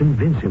tried to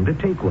convince him to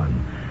take one.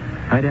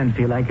 I don't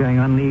feel like going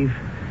on leave.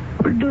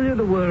 But do you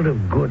the world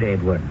of good,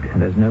 Edward?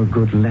 There's no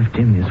good left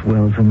in this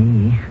world for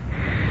me.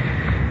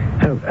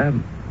 Oh,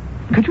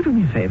 could you do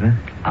me a favor?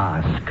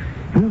 Ask.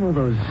 You have all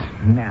those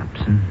maps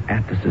and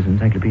atlases and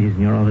encyclopedias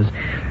in your office.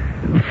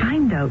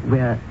 Find out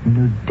where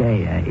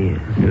Nudea is.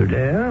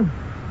 Nudea?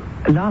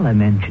 Lala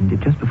mentioned it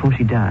just before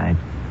she died.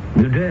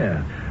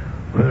 Nudea?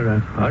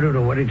 Well, I don't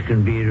know what it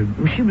can be.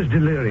 She was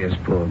delirious,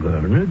 poor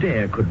girl.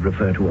 Nudea could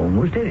refer to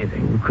almost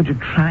anything. Could you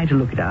try to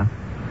look it up?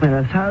 There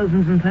are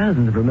thousands and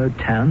thousands of remote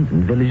towns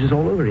and villages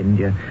all over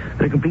India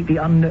that are completely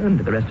unknown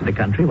to the rest of the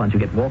country once you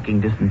get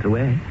walking distance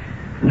away.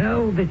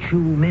 Now that you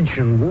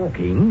mention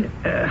walking,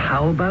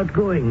 how about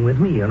going with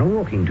me on a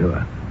walking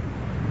tour?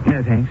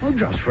 No, thanks. Well,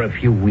 just for a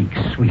few weeks.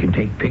 We can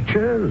take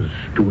pictures,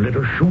 do a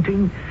little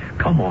shooting.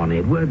 Come on,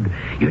 Edward.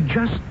 You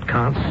just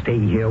can't stay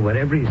here where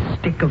every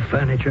stick of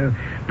furniture,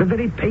 the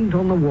very paint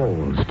on the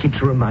walls,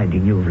 keeps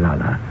reminding you of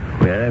Lala.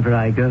 Wherever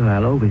I go,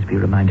 I'll always be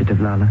reminded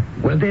of Lala.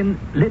 Well, then,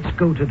 let's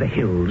go to the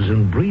hills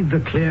and breathe the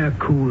clear,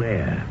 cool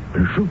air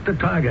and shoot the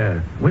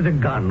tiger with a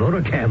gun or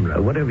a camera,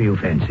 whatever you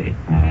fancy.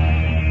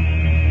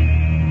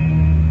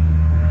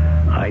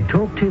 I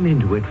talked him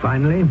into it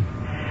finally,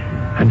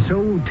 And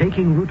so,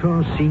 taking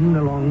Rutan Singh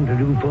along to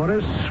do for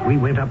us, we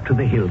went up to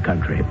the hill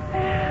country.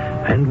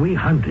 And we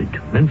hunted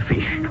and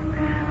fished.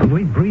 And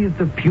we breathed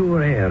the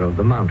pure air of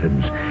the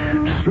mountains.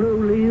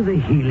 Slowly, the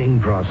healing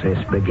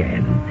process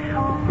began.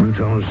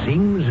 Rutan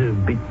Singh was a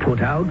bit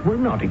put out. Well,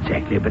 not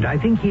exactly, but I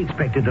think he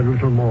expected a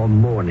little more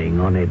mourning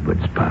on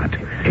Edward's part.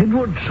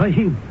 Edward,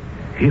 Sahib,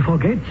 he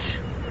forgets.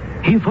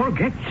 He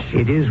forgets.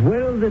 It is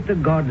well that the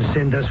gods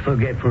send us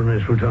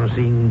forgetfulness, Rutan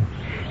Singh.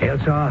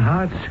 Else our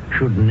hearts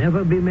should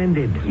never be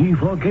mended. He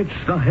forgets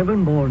the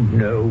heaven-born.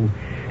 No,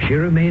 she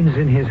remains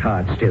in his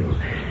heart still.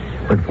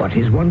 But what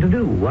is one to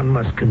do? One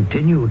must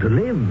continue to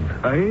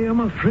live. I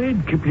am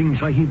afraid, Kipling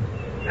Sahib.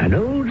 An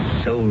old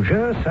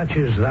soldier such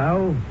as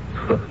thou?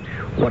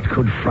 What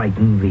could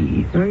frighten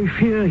thee? I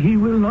fear he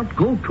will not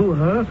go to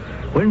her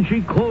when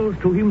she calls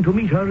to him to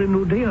meet her in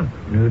Nudea.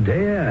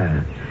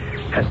 Nudea?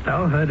 Hast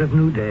thou heard of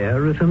Nudea,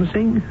 Rutan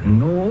Singh?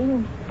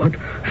 No, but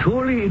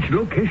surely its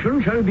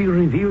location shall be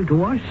revealed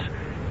to us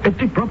at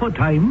the proper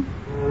time.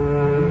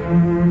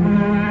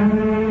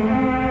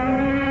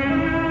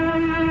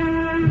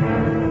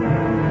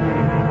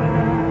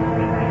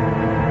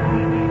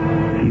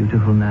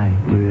 Beautiful night.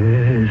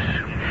 Yes.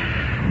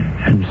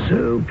 And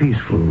so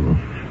peaceful.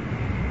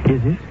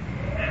 Is it?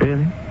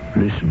 Really?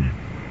 Listen.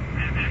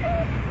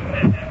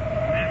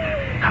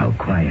 How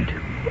quiet.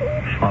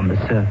 On the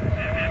surface.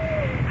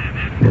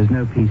 There's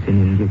no peace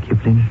in India,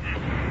 Kipling.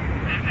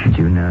 And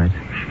you know it.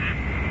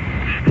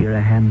 We're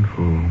a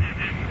handful,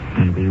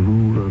 and we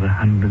rule over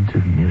hundreds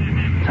of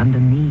millions.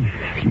 Underneath,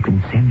 you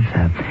can sense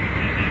her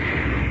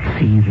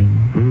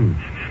seething.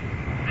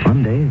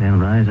 One day they'll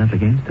rise up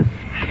against us,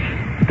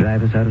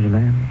 drive us out of the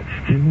land.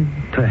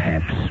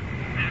 Perhaps.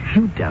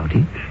 You doubt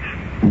it?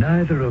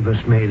 Neither of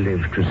us may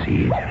live to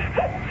see it.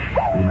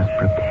 We must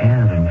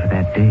prepare them for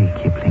that day,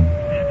 Kipling,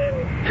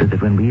 so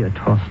that when we are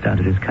tossed out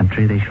of this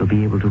country, they shall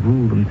be able to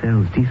rule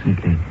themselves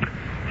decently.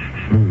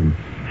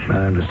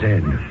 I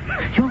understand.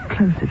 You're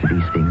closer to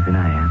these things than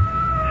I am.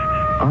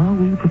 Are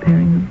we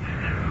preparing them?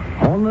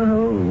 On the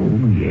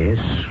whole, yes.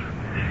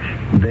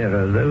 There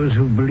are those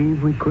who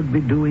believe we could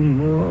be doing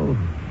more.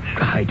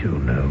 I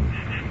don't know.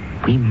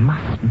 We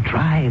must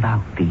drive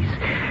out these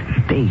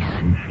base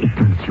and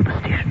ignorant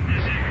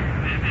superstitions.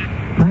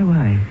 My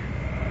wife,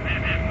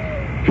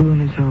 you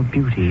only saw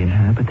beauty in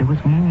her, but there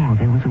was more.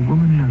 There was a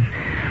woman of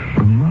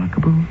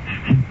remarkable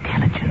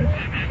intelligence.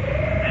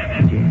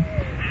 And yet,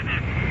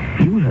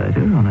 you heard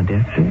her on her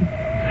deathbed.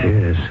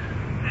 Yes.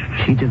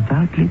 She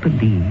devoutly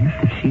believed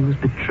that she was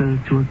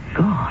betrothed to a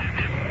god,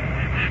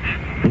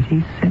 that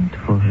he sent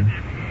for her.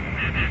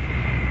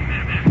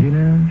 You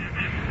know,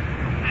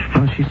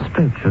 while she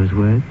spoke those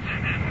words,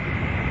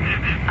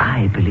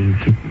 I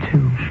believed it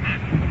too.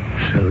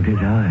 So did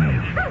I.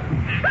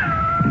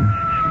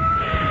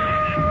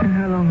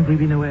 How long have we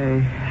been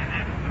away?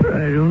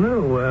 I don't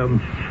know.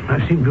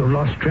 I seem to have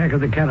lost track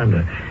of the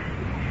calendar.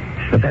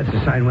 But that's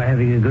a sign we're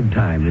having a good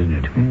time, isn't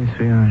it? Yes,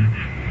 we are.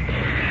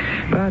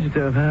 But it's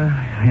over.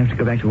 I have to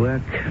go back to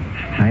work.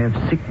 I have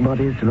sick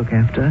bodies to look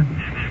after.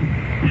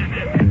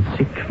 And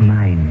sick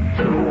minds.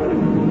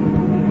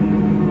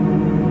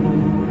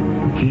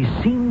 He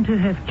seemed to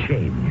have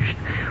changed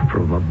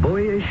from a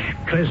boyish,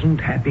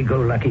 pleasant,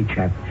 happy-go-lucky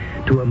chap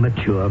to a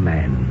mature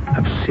man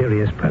of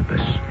serious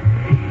purpose.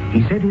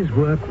 He said his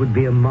work would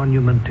be a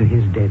monument to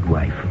his dead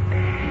wife.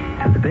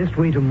 And the best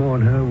way to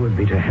mourn her would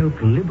be to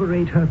help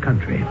liberate her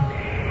country.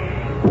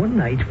 One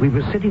night, we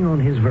were sitting on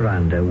his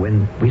veranda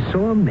when we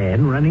saw a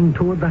man running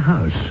toward the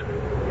house.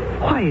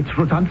 Why, it's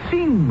Rutan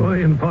Singh. Oh,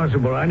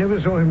 impossible. I never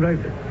saw him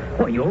like that.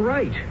 Why, you're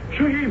right.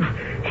 Sahib!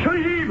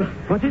 Sahib!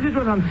 What is it,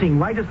 Rutan Singh?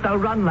 Why dost thou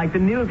run like the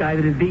Nilgai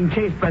that is being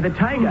chased by the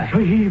tiger?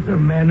 Sahib! The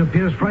man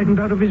appears frightened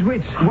out of his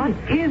wits. What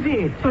is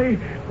it?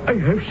 I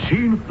have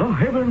seen the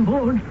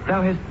heaven-born.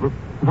 Thou hast...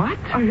 What?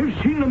 I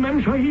have seen the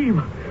man, Sahib.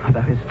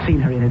 Thou hast seen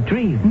her in a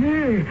dream.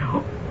 Nay,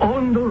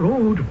 on the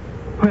road.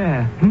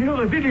 Where? Near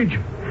the village.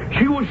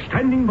 She was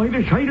standing by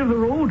the side of the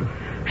road.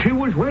 She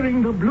was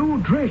wearing the blue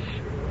dress.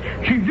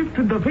 She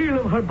lifted the veil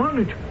of her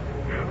bonnet.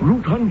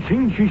 Rutan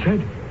Singh, she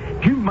said,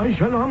 give my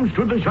salams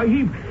to the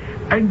Sahib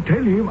and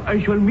tell him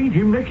I shall meet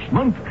him next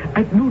month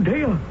at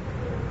Nudea.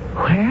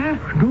 Where?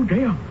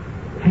 Nudea.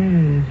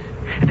 Yes.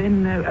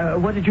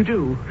 Then, what did you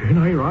do? Then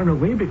I ran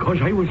away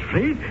because I was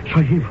afraid,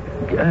 Sahib.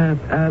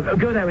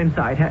 Go there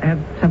inside. Have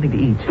something to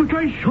eat. But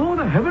I saw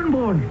the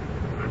heaven-born.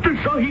 The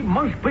Sahib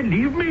must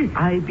believe me.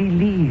 I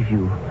believe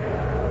you.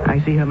 I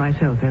see her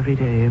myself every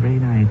day, every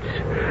night.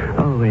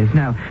 Always.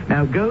 Now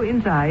go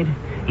inside.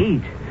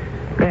 Eat.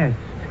 Rest.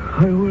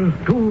 I will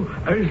do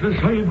as the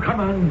Sahib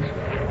commands.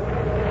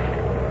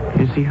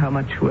 You see how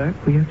much work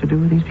we have to do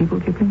with these people,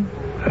 Kipling?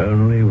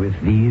 Only with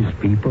these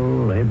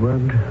people,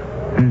 Edward?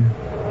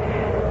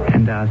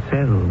 And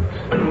ourselves.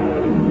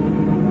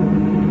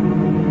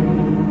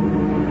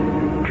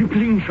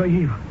 Kipling,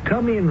 Sahib.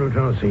 Come in,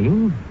 Rutan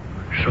Singh.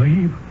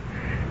 Sahib,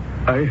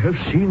 I have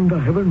seen the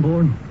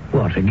heaven-born.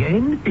 What,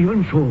 again?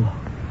 Even so.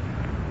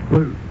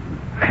 Well,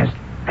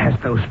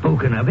 hast thou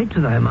spoken of it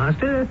to thy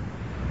master?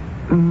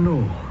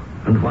 No.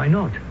 And why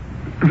not?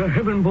 The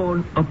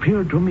Heaven-born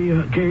appeared to me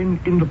again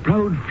in the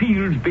ploughed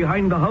fields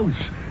behind the house.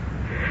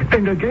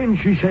 And again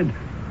she said,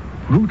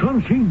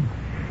 Rutan Singh,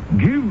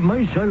 give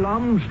my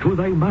salams to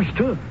thy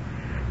master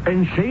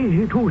and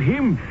say to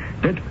him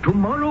that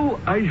tomorrow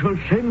I shall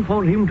send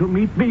for him to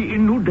meet me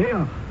in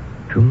Nudea.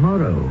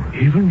 Tomorrow?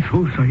 Even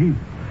so, Sahib.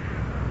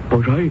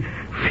 But I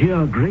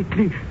fear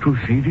greatly to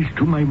say this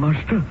to my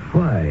master.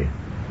 Why?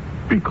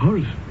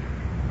 Because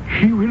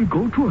he will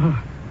go to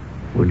her.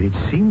 Well, it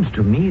seems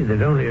to me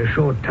that only a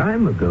short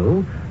time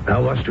ago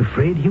thou wast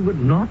afraid he would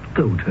not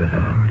go to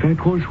her.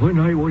 That was when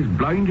I was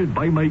blinded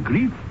by my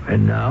grief.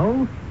 And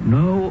now?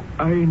 Now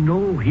I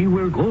know he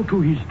will go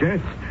to his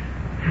death.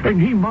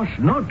 And he must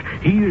not.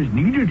 He is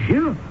needed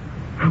here.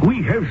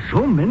 We have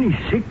so many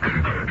sick,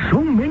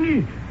 so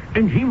many,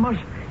 and he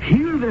must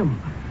heal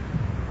them.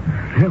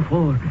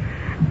 Therefore,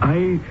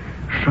 I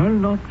shall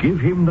not give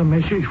him the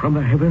message from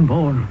the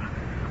Heaven-born.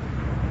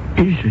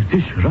 Is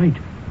this right?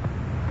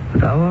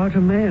 Thou art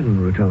a man,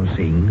 Rutan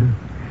Singh.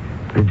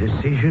 The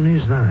decision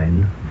is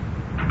thine.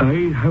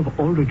 I have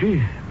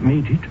already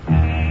made it.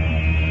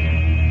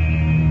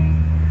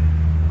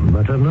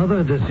 But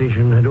another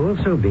decision had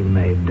also been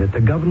made at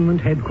the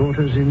government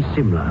headquarters in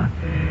Simla.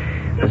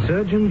 The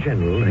Surgeon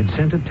General had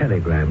sent a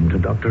telegram to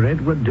Dr.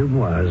 Edward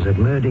Dumoise at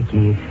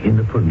Merdiki in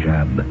the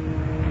Punjab.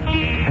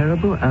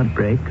 Terrible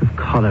outbreak of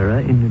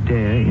cholera in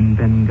Nudea in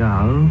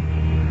Bengal.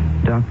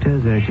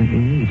 Doctors urgently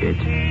needed.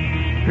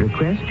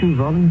 Request you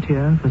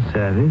volunteer for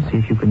service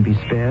if you can be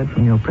spared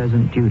from your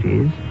present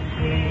duties.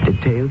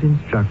 Detailed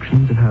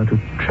instructions of how to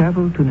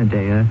travel to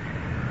Nudea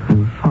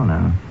will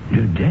follow.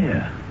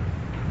 Nudea?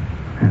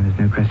 There's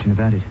no question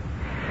about it.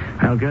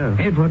 I'll go.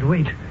 Edward,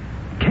 wait.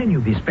 Can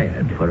you be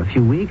spared? For a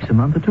few weeks, a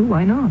month or two,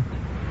 why not?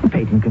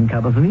 Peyton can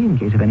cover for me in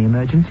case of any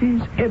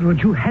emergencies. Edward,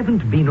 you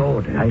haven't been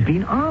ordered. I've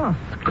been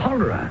asked.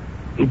 Cholera.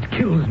 It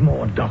kills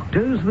more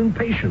doctors than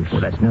patients.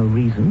 Well, that's no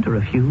reason to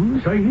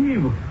refuse.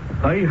 Sahib,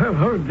 I have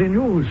heard the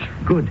news.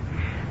 Good.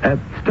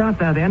 Start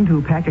thou then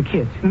to pack a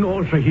kit.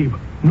 No, Sahib.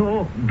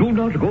 No, do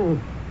not go.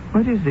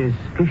 What is this?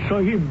 The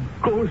Sahib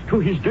goes to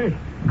his death.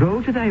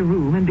 Go to thy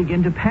room and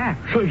begin to pack.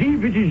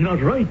 Sahib, it is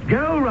not right.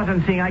 Go,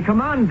 Rutan Singh, I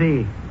command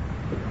thee.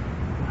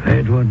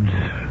 Edward.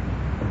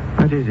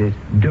 What is it?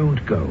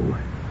 Don't go.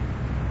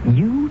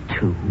 You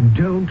too?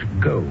 Don't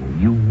go.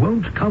 You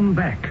won't come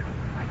back.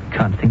 I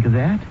can't think of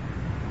that.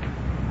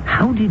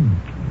 How did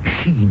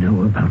she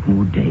know about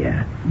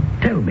Nudea?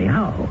 Tell me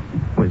how.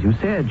 Well, you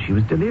said she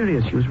was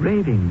delirious. She was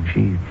raving.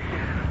 She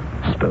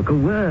spoke a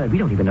word. We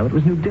don't even know it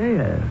was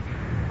Nudea.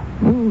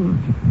 Oh,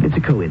 it's a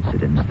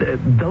coincidence.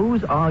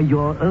 Those are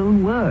your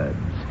own words.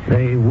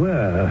 They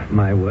were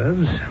my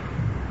words.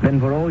 Then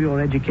for all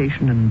your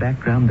education and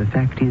background, the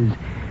fact is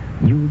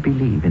you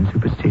believe in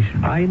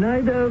superstition. I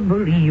neither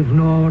believe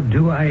nor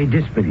do I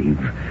disbelieve.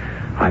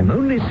 I'm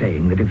only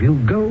saying that if you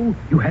go,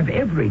 you have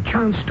every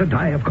chance to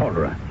die of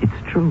cholera.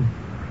 It's true.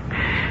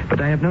 But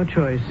I have no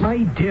choice. My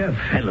dear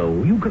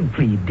fellow, you can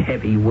plead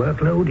heavy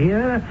workload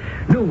here.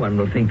 No one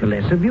will think the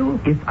less of you.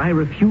 If I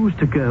refuse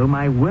to go,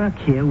 my work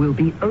here will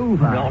be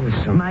over.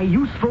 Nonsense. My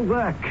useful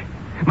work,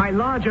 my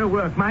larger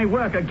work, my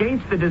work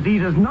against the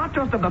diseases, not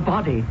just of the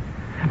body,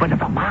 but of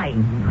the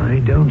mind. I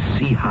don't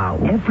see how.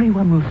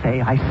 Everyone will say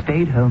I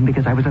stayed home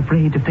because I was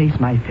afraid to face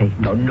my fate.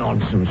 No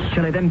nonsense.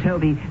 Shall I then tell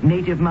the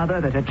native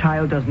mother that her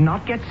child does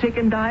not get sick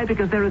and die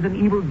because there is an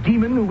evil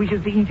demon who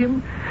wishes to eat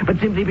him, but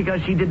simply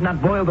because she did not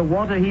boil the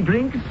water he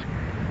drinks?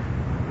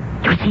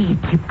 You see,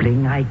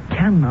 Kipling, I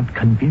cannot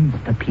convince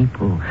the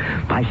people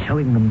by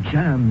showing them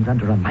germs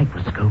under a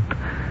microscope.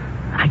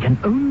 I can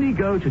only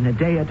go to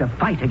Nudea to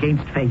fight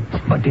against fate.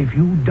 But if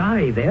you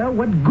die there,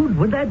 what good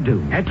would that do?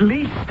 At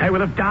least I will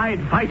have died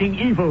fighting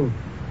evil.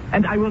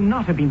 And I will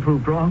not have been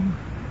proved wrong.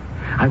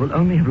 I will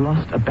only have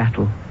lost a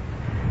battle.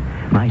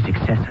 My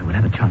successor will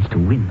have a chance to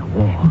win the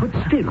war. But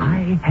still,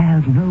 I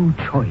have no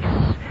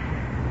choice.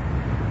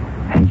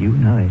 And you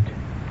know it.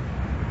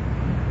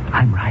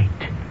 I'm right.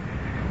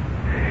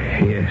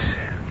 Yes.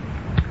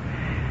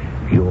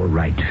 You're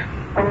right.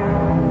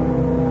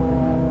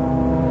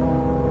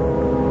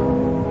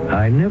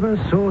 I never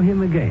saw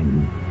him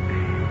again.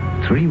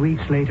 3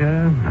 weeks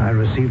later, I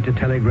received a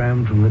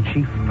telegram from the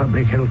chief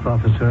public health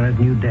officer at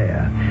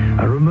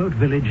Nudea, a remote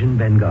village in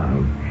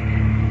Bengal,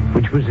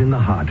 which was in the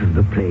heart of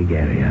the plague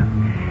area.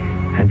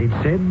 And it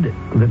said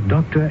that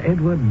Dr.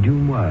 Edward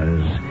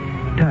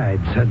Dumoise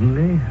died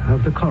suddenly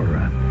of the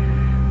cholera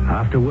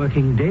after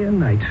working day and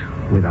night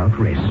without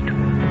rest.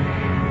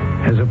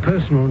 As a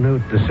personal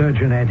note, the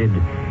surgeon added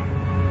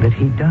that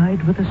he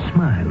died with a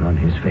smile on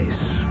his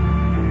face.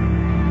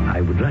 I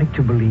would like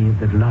to believe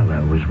that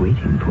Lala was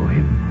waiting for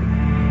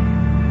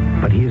him.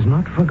 But he is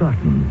not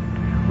forgotten.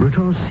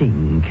 Rutan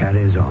Singh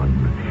carries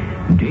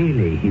on.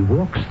 Daily he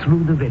walks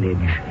through the village,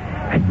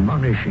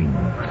 admonishing,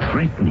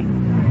 threatening.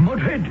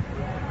 Mudhead,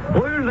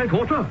 boil that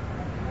water.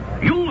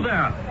 You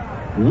there,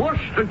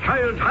 wash the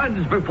child's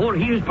hands before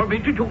he is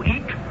permitted to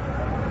eat.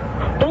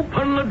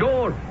 Open the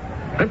door.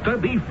 Let there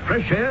be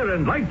fresh air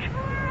and light.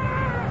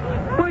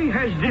 Why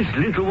has this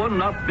little one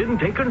not been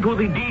taken to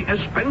the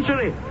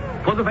dispensary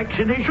for the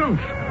vaccinations?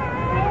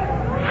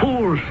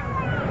 Fools!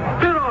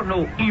 There are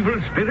no evil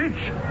spirits.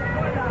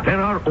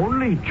 There are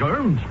only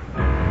germs.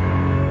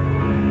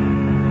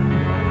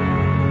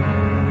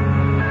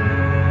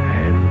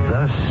 And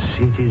thus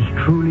it is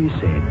truly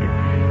said,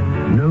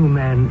 no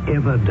man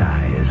ever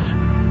dies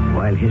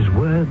while his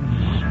words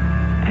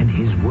and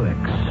his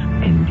works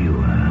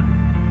endure.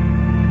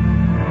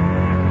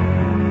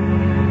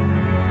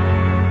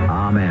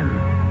 Amen.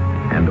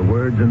 And the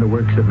words and the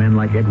works of men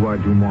like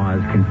Edouard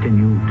Dumois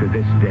continue to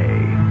this day,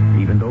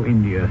 even though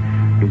India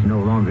is no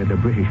longer the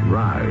British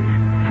Raj.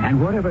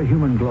 And whatever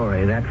human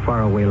glory that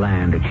faraway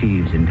land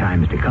achieves in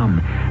times to come,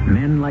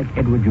 men like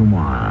Edouard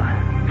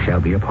Dumois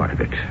shall be a part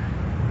of it.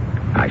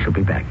 I shall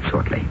be back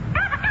shortly.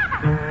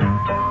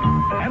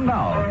 And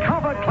now,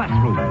 Cava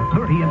Classroom.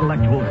 30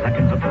 intellectual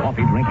seconds of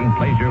coffee drinking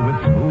pleasure with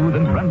smooth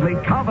and friendly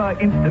Cava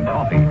Instant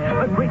Coffee.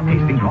 The great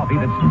tasting coffee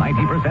that's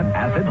 90%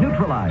 acid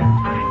neutralized.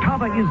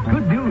 Cava is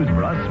good news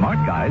for us smart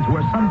guys who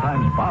are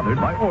sometimes bothered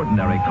by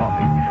ordinary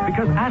coffee.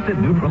 Because acid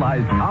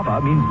neutralized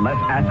Cava means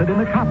less acid in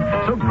the cup.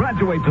 So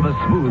graduate to the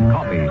smooth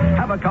coffee.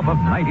 Have a cup of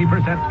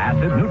 90%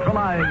 acid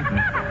neutralized.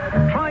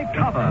 Try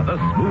Cava, the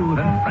smooth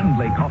and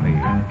friendly coffee.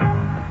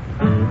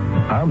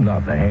 I'm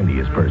not the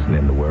handiest person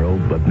in the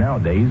world, but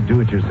nowadays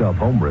do-it-yourself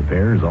home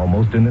repair is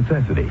almost a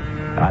necessity.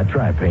 I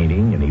try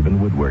painting and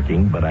even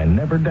woodworking, but I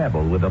never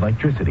dabble with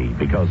electricity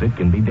because it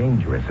can be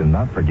dangerous and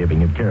not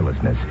forgiving of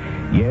carelessness.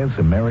 Yes,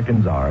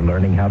 Americans are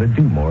learning how to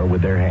do more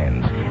with their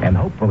hands, and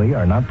hopefully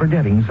are not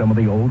forgetting some of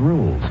the old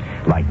rules,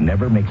 like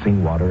never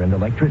mixing water and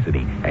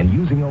electricity and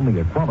using only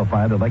a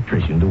qualified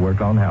electrician to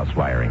work on house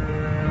wiring.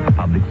 A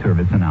public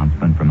service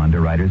announcement from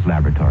Underwriters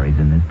Laboratories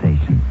in this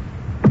station.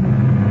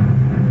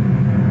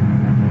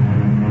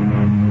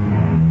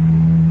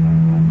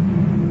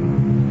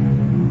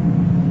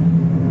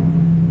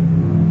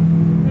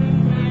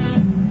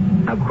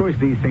 Of course,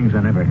 these things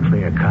are never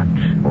clear-cut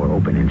or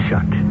open and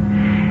shut.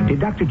 Did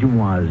Dr.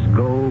 Dumois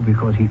go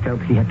because he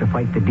felt he had to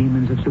fight the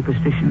demons of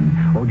superstition?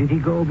 Or did he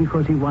go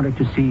because he wanted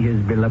to see his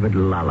beloved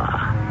Lala?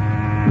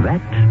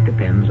 That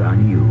depends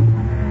on you,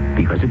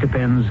 because it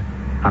depends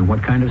on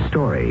what kind of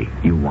story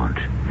you want.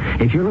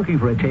 If you're looking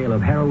for a tale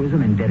of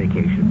heroism and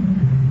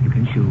dedication, you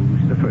can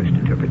choose the first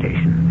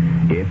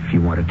interpretation. If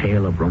you want a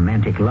tale of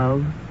romantic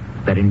love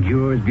that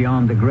endures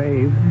beyond the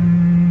grave,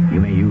 you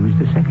may use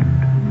the second.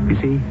 You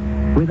see,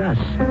 with us,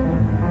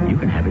 you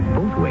can have it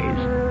both ways.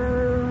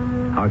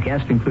 Our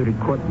cast included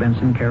Court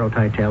Benson, Carol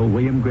Teitel,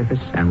 William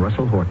Griffiths, and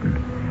Russell Horton.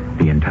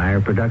 The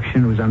entire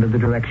production was under the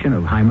direction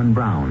of Hyman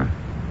Brown.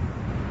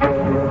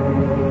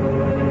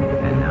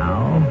 And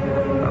now,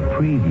 a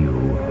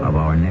preview of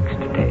our next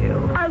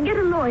tale. I'll get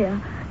a lawyer.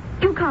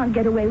 You can't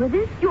get away with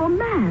this. You're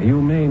mad.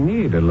 You may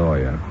need a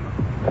lawyer.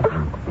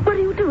 What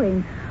are you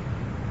doing?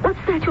 What's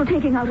that you're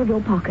taking out of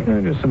your pocket?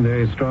 Just some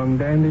very strong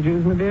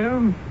bandages, my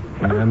dear.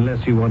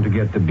 Unless you want to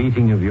get the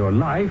beating of your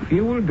life,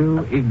 you will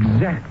do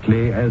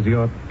exactly as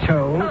you're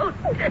told. Oh,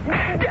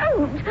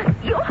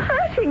 don't. You're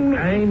hurting me.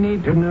 I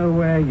need to know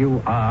where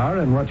you are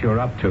and what you're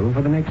up to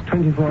for the next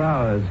 24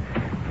 hours.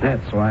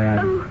 That's why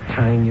I'm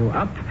tying you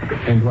up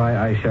and why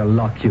I shall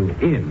lock you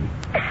in.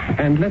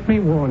 And let me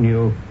warn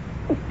you,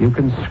 you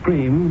can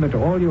scream, but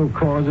all you'll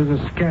cause is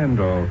a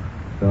scandal.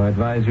 So I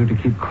advise you to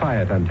keep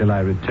quiet until I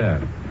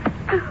return.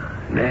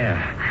 There.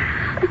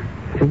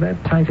 Is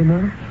that tight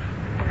enough?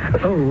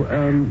 Oh,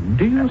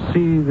 do you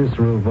see this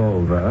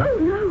revolver? Oh,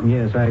 no.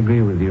 Yes, I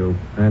agree with you.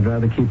 I'd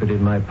rather keep it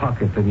in my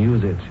pocket than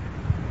use it.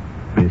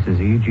 This is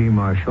E.G.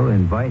 Marshall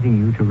inviting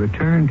you to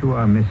return to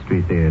our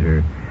Mystery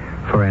Theater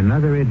for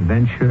another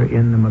adventure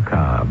in the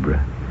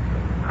macabre.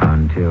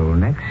 Until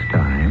next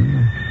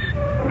time,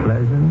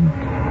 pleasant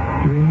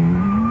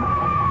dreams.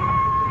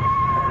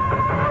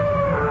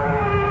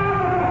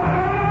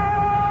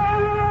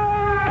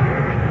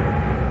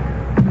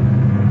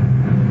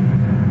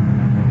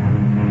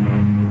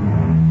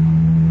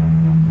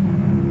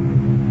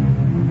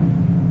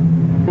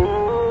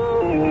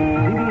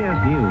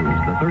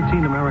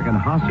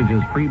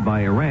 Hostages freed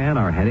by Iran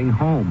are heading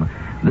home.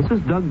 This is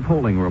Doug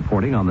Poling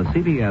reporting on the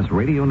CBS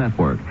radio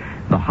network.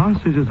 The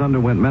hostages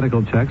underwent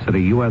medical checks at a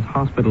U.S.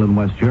 hospital in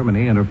West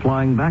Germany and are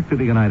flying back to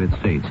the United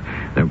States.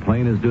 Their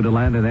plane is due to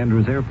land at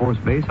Andrews Air Force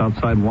Base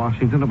outside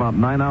Washington about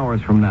 9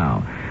 hours from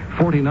now.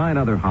 49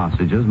 other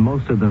hostages,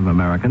 most of them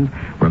Americans,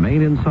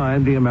 remain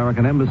inside the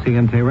American embassy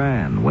in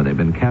Tehran, where they've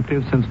been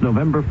captive since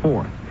November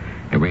 4th.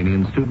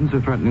 Iranian students are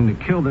threatening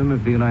to kill them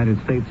if the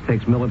United States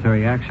takes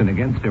military action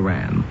against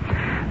Iran.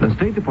 The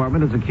State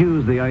Department has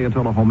accused the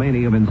Ayatollah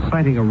Khomeini of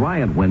inciting a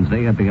riot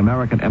Wednesday at the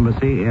American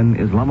embassy in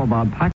Islamabad, Pakistan.